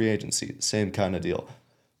them in free agency. Same kind of deal.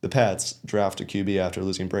 The Pats draft a QB after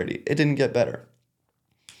losing Brady. It didn't get better.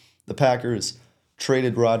 The Packers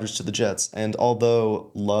traded Rodgers to the Jets, and although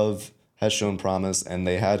Love has shown promise and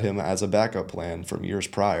they had him as a backup plan from years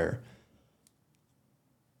prior,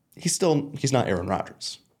 he's not Aaron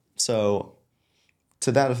Rodgers. So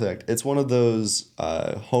to that effect, it's one of those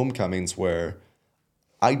homecomings where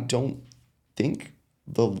I think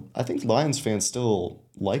Lions fans still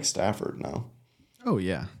like Stafford now. Oh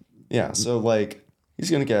yeah. Yeah, so like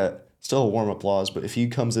he's gonna get still a warm-up loss, but if he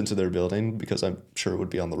comes into their building, because I'm sure it would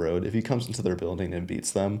be on the road, if he comes into their building and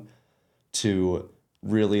beats them, to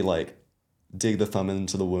really like dig the thumb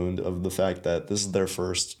into the wound of the fact that this is their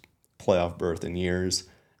first playoff berth in years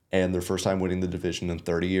and their first time winning the division in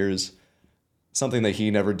 30 years. Something that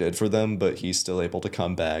he never did for them, but he's still able to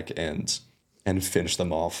come back and finish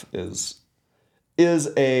them off is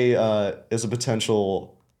a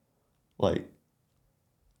potential like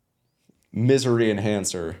misery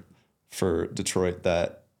enhancer for Detroit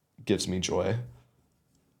that gives me joy.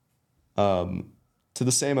 To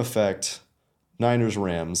the same effect, Niners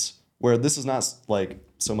Rams, where this is not like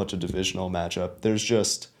so much a divisional matchup. There's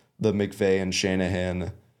just the McVay and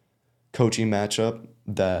Shanahan coaching matchup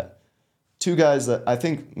that two guys that I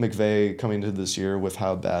think McVay coming into this year with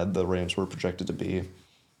how bad the Rams were projected to be,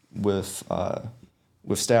 with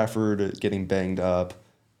Stafford getting banged up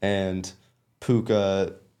and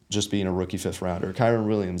Puka just being a rookie fifth rounder, Kyron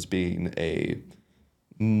Williams being a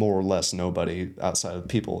more or less nobody outside of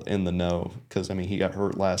people in the know, because I mean he got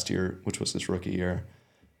hurt last year, which was his rookie year.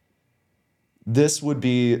 This would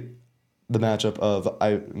be the matchup of,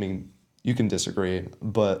 I mean, you can disagree,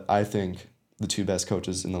 but I think the two best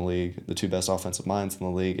coaches in the league, the two best offensive minds in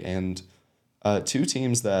the league, and two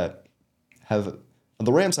teams that have, on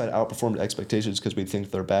the Rams side, outperformed expectations because we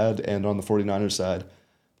think they're bad, and on the 49ers side,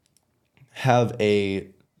 have a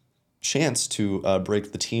chance to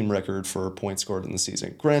break the team record for points scored in the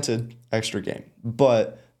season. Granted, extra game,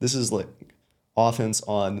 but this is like offense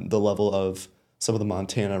on the level of some of the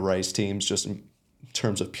Montana Rice teams, just in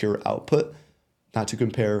terms of pure output. Not to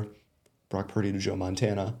compare Brock Purdy to Joe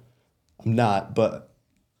Montana. I'm not, but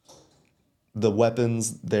the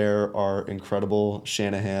weapons there are incredible.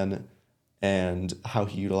 Shanahan and how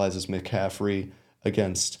he utilizes McCaffrey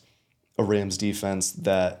against a Rams defense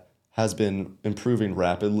that has been improving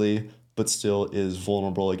rapidly, but still is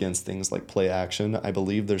vulnerable against things like play action. I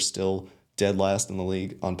believe they're still dead last in the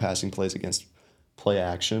league on passing plays against play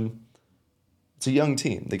action. It's a young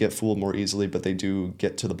team. They get fooled more easily, but they do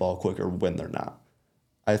get to the ball quicker when they're not.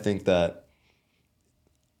 I think that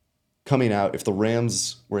coming out, if the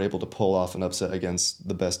Rams were able to pull off an upset against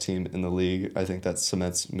the best team in the league, I think that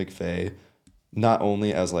cements McVay not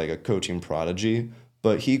only as like a coaching prodigy,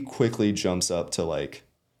 but he quickly jumps up to like,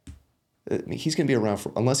 I mean, he's going to be around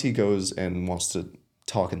for, unless he goes and wants to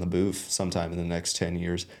talk in the booth sometime in the next 10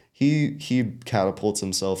 years, he catapults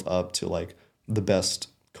himself up to like the best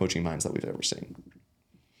coaching minds that we've ever seen.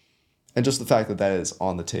 And just the fact that that is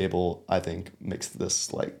on the table, I think makes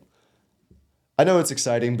this like, I know it's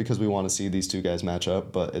exciting because we want to see these two guys match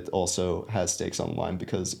up, but it also has stakes on the line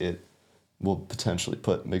because it will potentially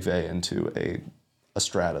put McVay into a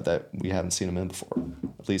strata that we haven't seen him in before.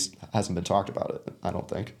 At least hasn't been talked about it, I don't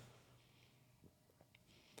think.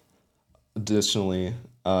 Additionally,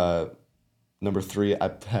 number 3,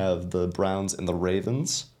 I have the Browns and the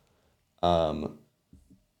Ravens.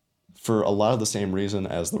 For a lot of the same reason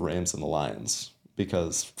as the Rams and the Lions,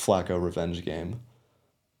 because Flacco revenge game.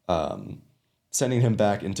 Sending him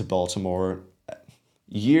back into Baltimore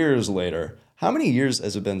years later. How many years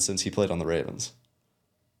has it been since he played on the Ravens?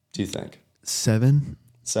 Do you think? 7?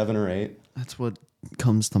 7 or 8? That's what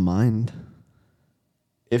comes to mind.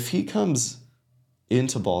 If he comes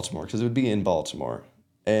into Baltimore, because it would be in Baltimore,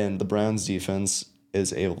 and the Browns defense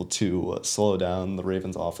is able to slow down the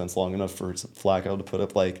Ravens offense long enough for Flacco to put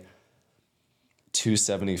up like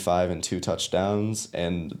 275 and 2 touchdowns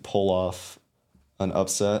and pull off an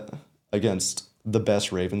upset against the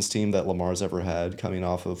best Ravens team that Lamar's ever had, coming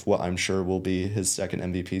off of what I'm sure will be his second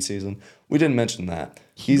MVP season. We didn't mention that.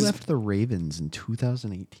 He left the Ravens in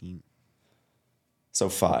 2018. So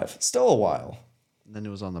 5. Still a while. And then it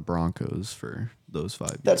was on the Broncos for those 5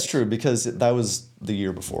 years. That's true, because that was the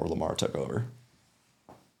year before Lamar took over.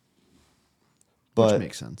 But which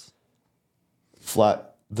makes sense.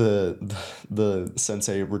 The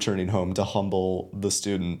sensei returning home to humble the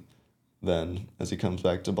student then as he comes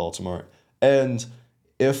back to Baltimore. And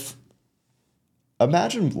if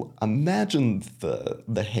imagine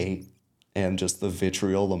the hate and just the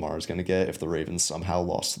vitriol Lamar's going to get if the Ravens somehow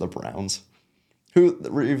lost to the Browns, who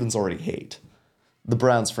the Ravens already hate. The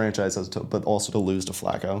Browns franchise has to, but also to lose to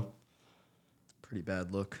Flacco. Pretty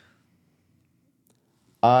bad look.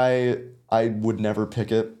 I would never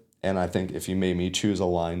pick it, and I think if you made me choose a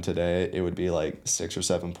line today, it would be like 6 or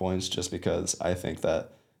 7 points, just because I think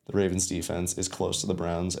that the Ravens defense is close to the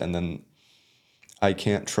Browns, and then I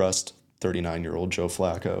can't trust 39-year-old Joe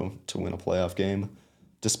Flacco to win a playoff game,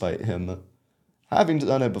 despite him having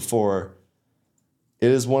done it before. It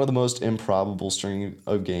is one of the most improbable string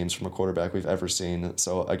of games from a quarterback we've ever seen.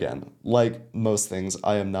 So again, like most things,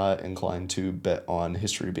 I am not inclined to bet on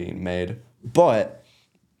history being made, but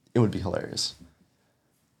it would be hilarious.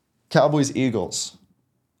 Cowboys Eagles.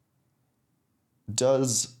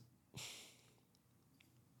 Does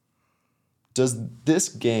this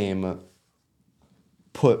game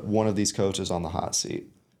put one of these coaches on the hot seat?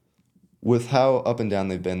 With how up and down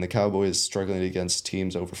they've been, the Cowboys struggling against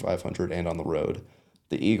teams over 500 and on the road.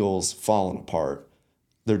 The Eagles falling apart.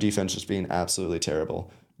 Their defense just being absolutely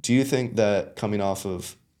terrible. Do you think that coming off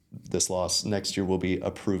of this loss next year will be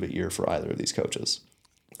a prove-it year for either of these coaches?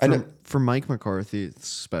 For Mike McCarthy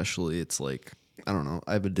especially, it's like, I don't know,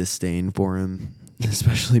 I have a disdain for him,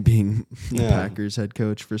 especially being the Packers head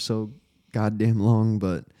coach for so goddamn long.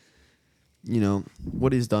 But, you know,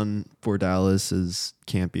 what he's done for Dallas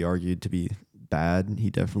can't be argued to be bad. He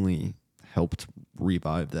definitely helped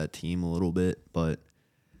revive that team a little bit, but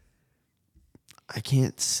I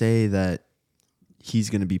can't say that he's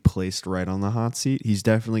going to be placed right on the hot seat. He's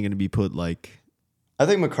definitely going to be put like... I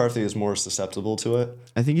think McCarthy is more susceptible to it.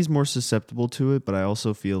 I think he's more susceptible to it, but I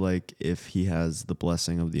also feel like if he has the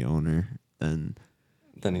blessing of the owner, then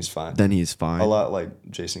he's fine. Then he's fine. A lot like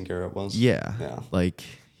Jason Garrett was. Yeah. Like,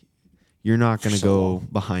 you're not going to go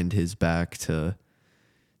behind his back to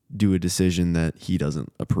do a decision that he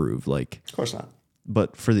doesn't approve. Like, of course not.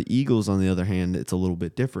 But for the Eagles, on the other hand, it's a little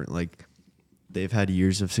bit different. Like, they've had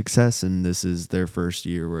years of success, and this is their first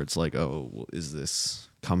year where it's like, oh, is this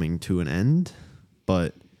coming to an end?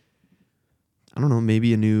 But I don't know,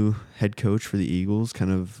 maybe a new head coach for the Eagles kind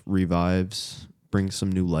of revives, brings some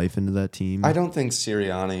new life into that team. I don't think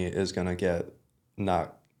Sirianni is going to get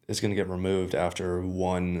removed after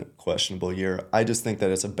one questionable year. I just think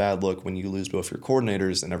that it's a bad look when you lose both your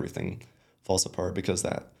coordinators and everything falls apart, because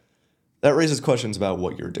that raises questions about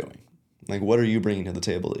what you're doing. Like, what are you bringing to the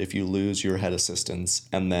table if you lose your head assistants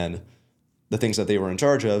and then the things that they were in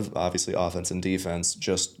charge of, obviously offense and defense,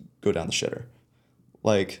 just go down the shitter?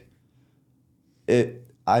 Like,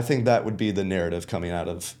 I think that would be the narrative coming out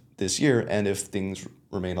of this year. And if things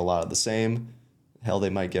remain a lot of the same, hell, they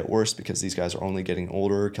might get worse because these guys are only getting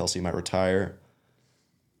older. Kelsey might retire.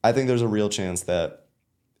 I think there's a real chance that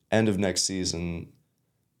end of next season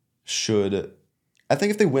I think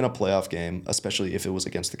if they win a playoff game, especially if it was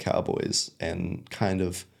against the Cowboys, and kind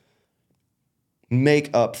of make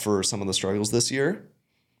up for some of the struggles this year,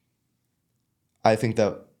 I think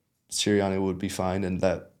that Sirianni would be fine, and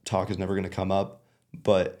that talk is never going to come up.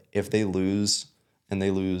 But if they lose, and they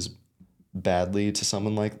lose badly to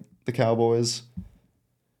someone like the Cowboys,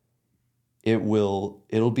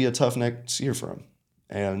 it'll be a tough next year for him.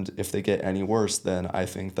 And if they get any worse, then I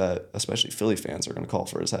think that especially Philly fans are going to call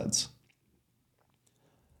for his heads.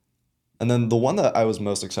 And then the one that I was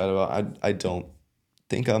most excited about, I don't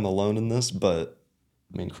think I'm alone in this, but,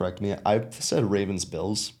 I mean, correct me. I said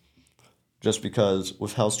Ravens-Bills, just because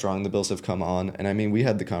with how strong the Bills have come on. And, I mean, we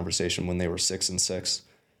had the conversation when they were 6-6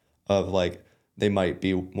 of, like, they might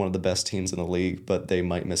be one of the best teams in the league, but they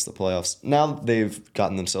might miss the playoffs. Now they've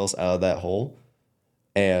gotten themselves out of that hole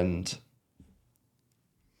and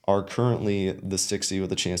are currently the 60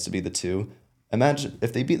 with a chance to be the 2. Imagine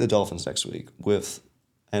if they beat the Dolphins next week with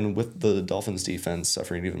the Dolphins defense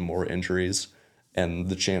suffering even more injuries and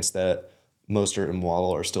the chance that Mostert and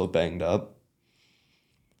Waddle are still banged up.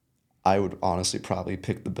 I would honestly probably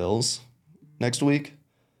pick the Bills next week.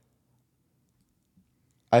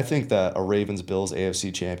 I think that a Ravens-Bills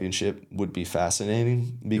AFC championship would be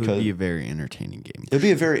fascinating because it would be a very entertaining game. It'd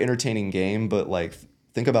be a very entertaining game, but like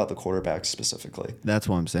think about the quarterbacks specifically. That's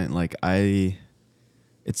what I'm saying. Like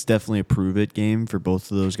it's definitely a prove-it game for both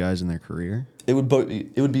of those guys in their career. It would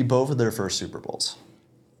be both of their first Super Bowls.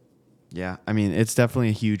 Yeah, I mean, it's definitely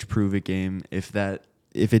a huge prove-it game. If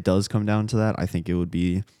it does come down to that, I think it would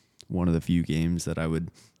be one of the few games that I would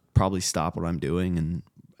probably stop what I'm doing and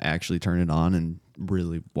actually turn it on and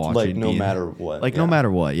really watch it. Like no matter what. Like no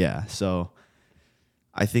matter what, yeah. So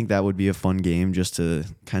I think that would be a fun game just to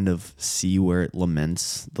kind of see where it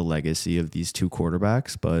laments the legacy of these two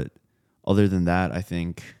quarterbacks. But other than that, I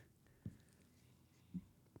think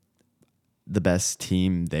the best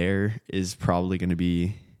team there is probably going to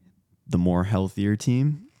be the more healthier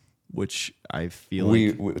team, which I feel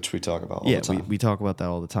which we talk about all the time. We talk about that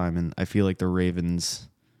all the time, and I feel like the Ravens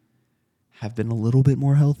have been a little bit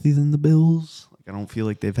more healthy than the Bills. Like I don't feel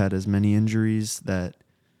like they've had as many injuries that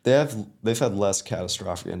they've had less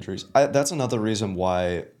catastrophic injuries. That's another reason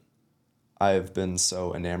why I've been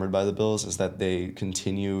so enamored by the Bills, is that they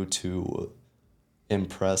continue to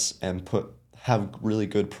impress and have really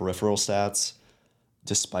good peripheral stats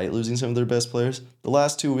despite losing some of their best players. The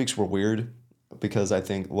last 2 weeks were weird. because I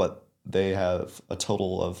think what they have a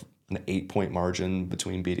total of an 8 point margin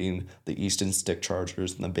between beating the Easton Stick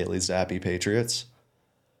Chargers and the Bailey Zappi Patriots.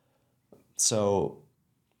 So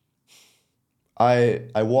I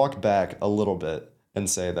walk back a little bit and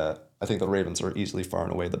say that I think the Ravens are easily far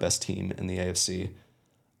and away the best team in the AFC.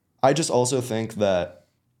 I just also think that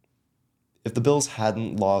if the Bills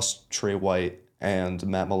hadn't lost Trey White and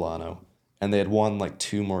Matt Milano and they had won like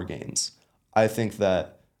two more games, I think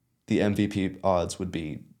that the MVP odds would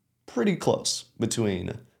be pretty close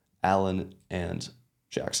between Allen and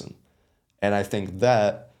Jackson. And I think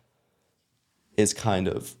that is kind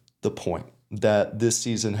of the point that this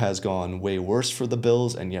season has gone way worse for the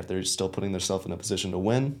Bills, and yet they're still putting themselves in a position to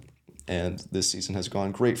win. And this season has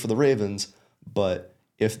gone great for the Ravens, but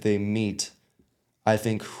if they meet, I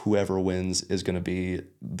think whoever wins is going to be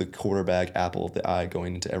the quarterback apple of the eye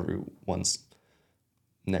going into everyone's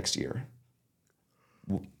next year.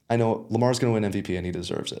 I know Lamar's going to win MVP and he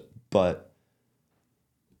deserves it, but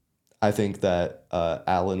I think that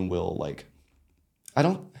Allen will I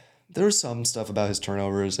don't. There's some stuff about his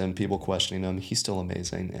turnovers and people questioning him. He's still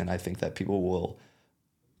amazing, and I think that people will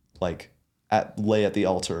lay at the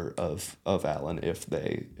altar of Allen if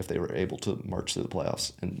they were able to march through the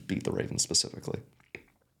playoffs and beat the Ravens specifically.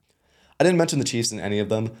 I didn't mention the Chiefs in any of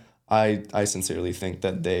them. I sincerely think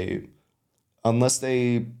that unless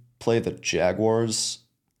they play the Jaguars,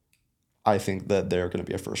 I think that they're going to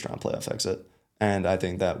be a first round playoff exit. And I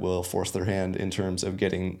think that will force their hand in terms of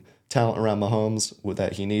getting talent around Mahomes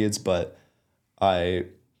that he needs. But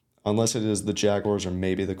unless it is the Jaguars or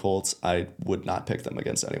maybe the Colts, I would not pick them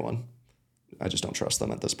against anyone. I just don't trust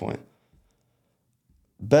them at this point.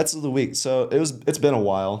 Bets of the week. So it's been a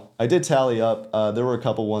while. I did tally up. There were a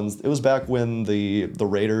couple ones. It was back when the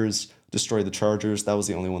Raiders destroyed the Chargers. That was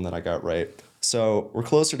the only one that I got right. So we're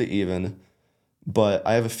closer to even. But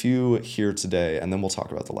I have a few here today, and then we'll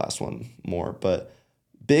talk about the last one more. But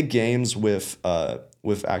big games with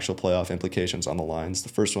actual playoff implications on the lines. The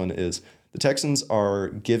first one is the Texans are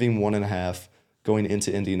giving 1.5 going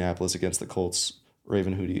into Indianapolis against the Colts.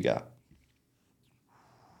 Raven, who do you got?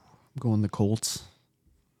 I'm going the Colts.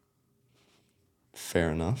 Fair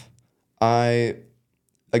enough.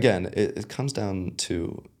 It comes down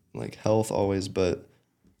to health always, but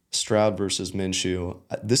Stroud versus Minshew.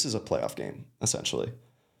 This is a playoff game, essentially.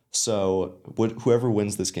 So whoever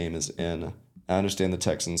wins this game is in. I understand the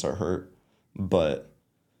Texans are hurt, but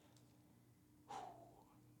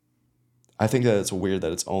I think that it's weird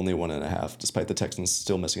that it's only 1.5, despite the Texans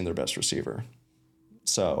still missing their best receiver.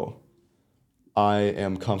 So I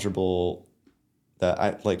am comfortable that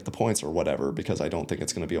I like the points or whatever, because I don't think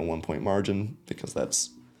it's going to be a 1 point margin, because that's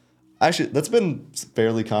been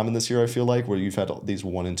fairly common this year, I feel like, where you've had these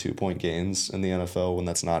 1 and 2 point games in the NFL when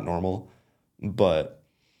that's not normal. But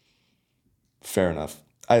fair enough.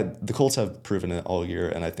 The Colts have proven it all year,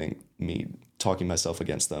 and I think me talking myself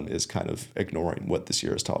against them is kind of ignoring what this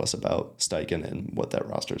year has taught us about Steichen and what that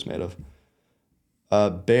roster is made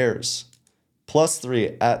of. Bears,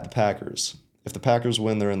 +3 at the Packers. If the Packers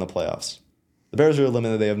win, they're in the playoffs. The Bears are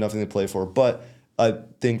eliminated. They have nothing to play for, but I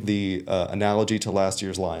think the analogy to last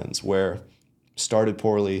year's Lions, where started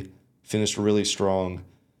poorly, finished really strong,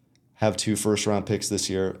 have 2 first-round picks this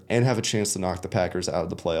year, and have a chance to knock the Packers out of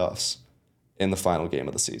the playoffs in the final game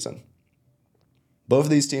of the season. Both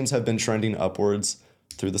of these teams have been trending upwards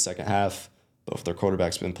through the second half. Both of their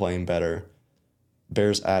quarterbacks have been playing better.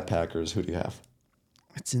 Bears at Packers, who do you have?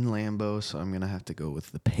 It's in Lambeau, so I'm going to have to go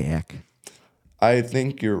with the Pack. I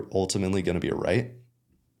think you're ultimately going to be right.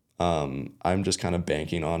 I'm just kind of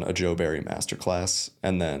banking on a Joe Barry masterclass,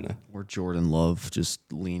 and then Or Jordan Love just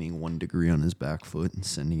leaning 1 degree on his back foot and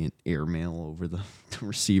sending it airmail over the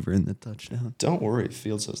receiver in the touchdown. Don't worry,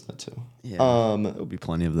 Fields does that too. Yeah, there'll be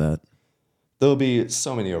plenty of that. There'll be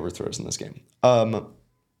so many overthrows in this game.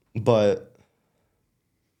 But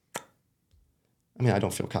I mean, I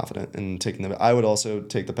don't feel confident in taking them. I would also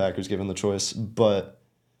take the Packers given the choice, but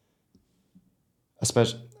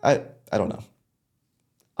especially I don't know.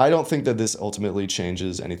 I don't think that this ultimately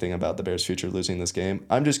changes anything about the Bears' future losing this game.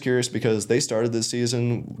 I'm just curious because they started this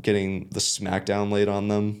season getting the smackdown laid on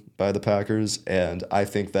them by the Packers, and I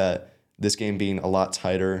think that this game being a lot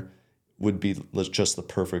tighter would be just the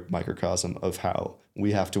perfect microcosm of how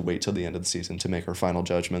we have to wait till the end of the season to make our final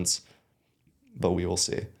judgments, but we will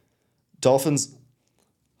see. Dolphins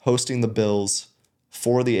hosting the Bills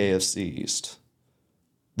for the AFC East.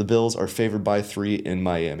 The Bills are favored by 3 in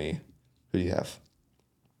Miami. Who do you have?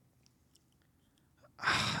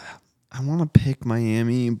 I want to pick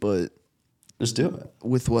Miami, but Just do it.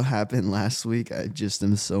 with what happened last week, I just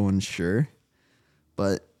am so unsure.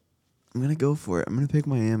 But I'm going to go for it. I'm going to pick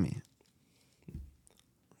Miami.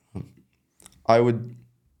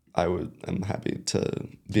 I'm happy to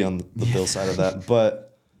be on the Bill side of that.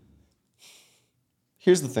 But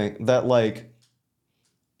here's the thing that like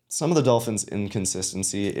some of the Dolphins'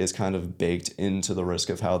 inconsistency is kind of baked into the risk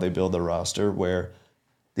of how they build their roster, where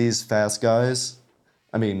these fast guys,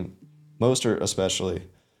 I mean, Mostert especially,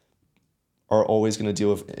 are always going to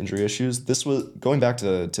deal with injury issues. This was going back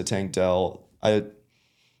to Tank Dell.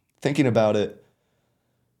 Thinking about it,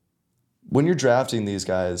 when you're drafting these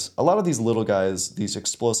guys, a lot of these little guys, these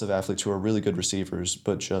explosive athletes who are really good receivers,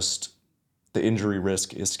 but just the injury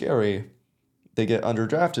risk is scary, they get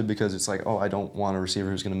underdrafted because it's like, oh, I don't want a receiver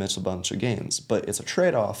who's going to miss a bunch of games. But it's a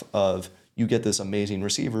trade-off of you get this amazing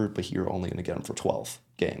receiver, but you're only going to get him for 12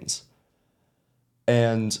 games.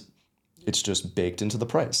 And it's just baked into the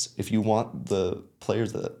price. If you want the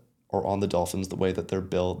players that are on the Dolphins the way that they're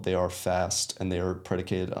built, they are fast and they are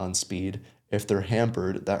predicated on speed. If they're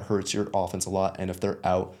hampered, that hurts your offense a lot. And if they're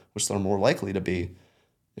out, which they're more likely to be,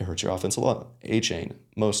 it hurts your offense a lot. A-Chain,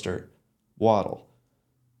 Mostert, Waddle,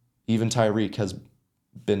 even Tyreek has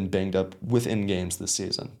been banged up within games this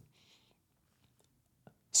season.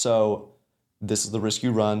 So this is the risk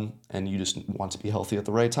you run, and you just want to be healthy at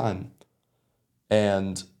the right time.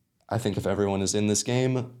 And I think if everyone is in this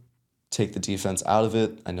game, take the defense out of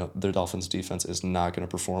it. I know their Dolphins defense is not going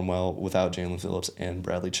to perform well without Jalen Phillips and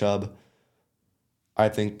Bradley Chubb. I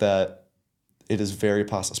think that it is very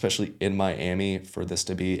possible, especially in Miami, for this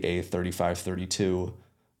to be a 35-32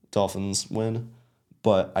 Dolphins win.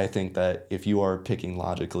 But I think that if you are picking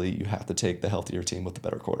logically, you have to take the healthier team with the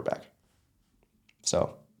better quarterback.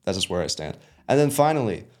 So that's just where I stand. And then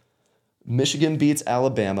finally, Michigan beats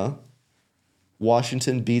Alabama.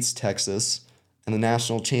 Washington beats Texas. And the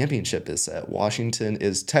national championship is set. Washington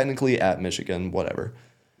is technically at Michigan, whatever.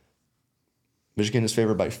 Michigan is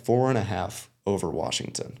favored by 4.5 over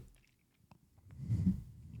Washington.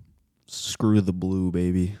 Screw the blue,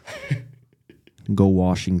 baby. Go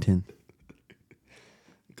Washington.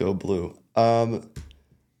 Go blue.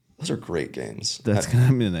 Those are great games. That's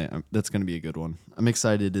gonna be a good one. I'm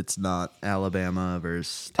excited. It's not Alabama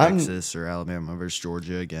versus Texas or Alabama versus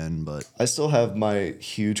Georgia again, but I still have my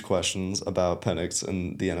huge questions about Penix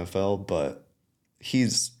and the NFL, but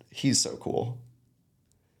he's so cool.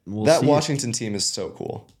 That Washington team is so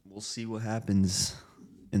cool. We'll see what happens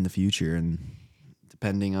in the future, and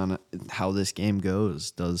depending on how this game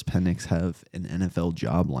goes, does Penix have an NFL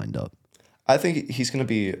job lined up? I think he's going to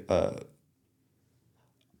be.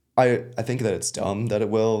 I think that it's dumb that it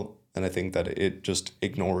will, and I think that it just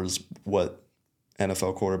ignores what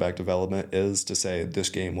NFL quarterback development is to say this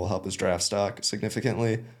game will help his draft stock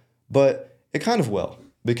significantly, but it kind of will,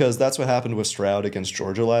 because that's what happened with Stroud against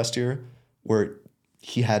Georgia last year, where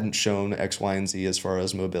he hadn't shown X, Y, and Z as far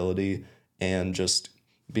as mobility and just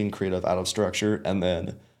being creative out of structure, and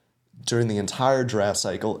then during the entire draft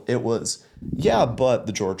cycle, it was, yeah, but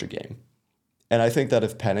the Georgia game. And I think that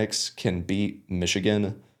if Penix can beat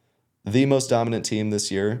Michigan, the most dominant team this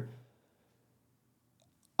year,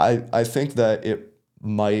 I think that it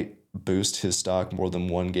might boost his stock more than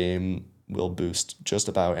one game will boost just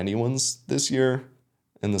about anyone's this year,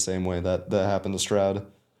 in the same way that happened to Stroud.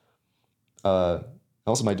 I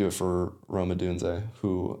also might do it for Rome Odunze,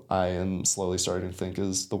 who I am slowly starting to think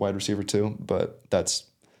is the wide receiver too, but that's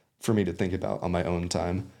for me to think about on my own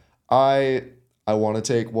time. I want to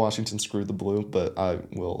take Washington screw the blue, but I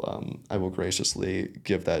will graciously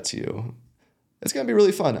give that to you. It's going to be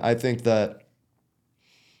really fun. I think that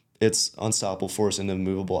it's unstoppable force and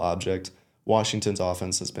immovable object. Washington's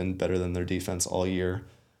offense has been better than their defense all year,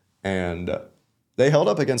 and they held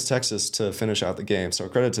up against Texas to finish out the game, so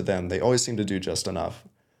credit to them. They always seem to do just enough.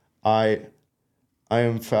 I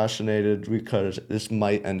am fascinated because this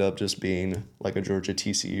might end up just being like a Georgia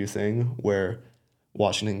TCU thing where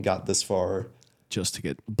Washington got this far just to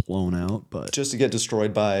get blown out, but just to get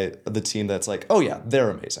destroyed by the team that's like, oh yeah, they're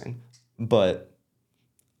amazing. But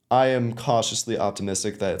I am cautiously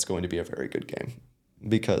optimistic that it's going to be a very good game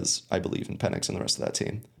because I believe in Penix and the rest of that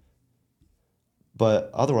team.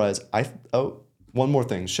 But otherwise, one more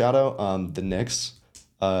thing. Shout out the Knicks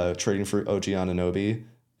trading for OG Anunoby,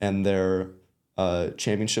 and their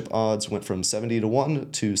championship odds went from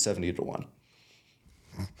 70-1 to 70-1.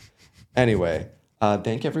 Anyway,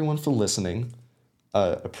 thank everyone for listening.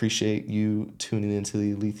 Appreciate you tuning into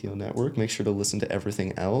the Alethio Network. Make sure to listen to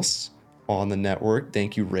everything else on the network.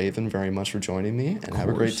 Thank you, Raven, very much for joining me, and have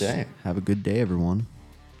a great day. Have a good day, everyone.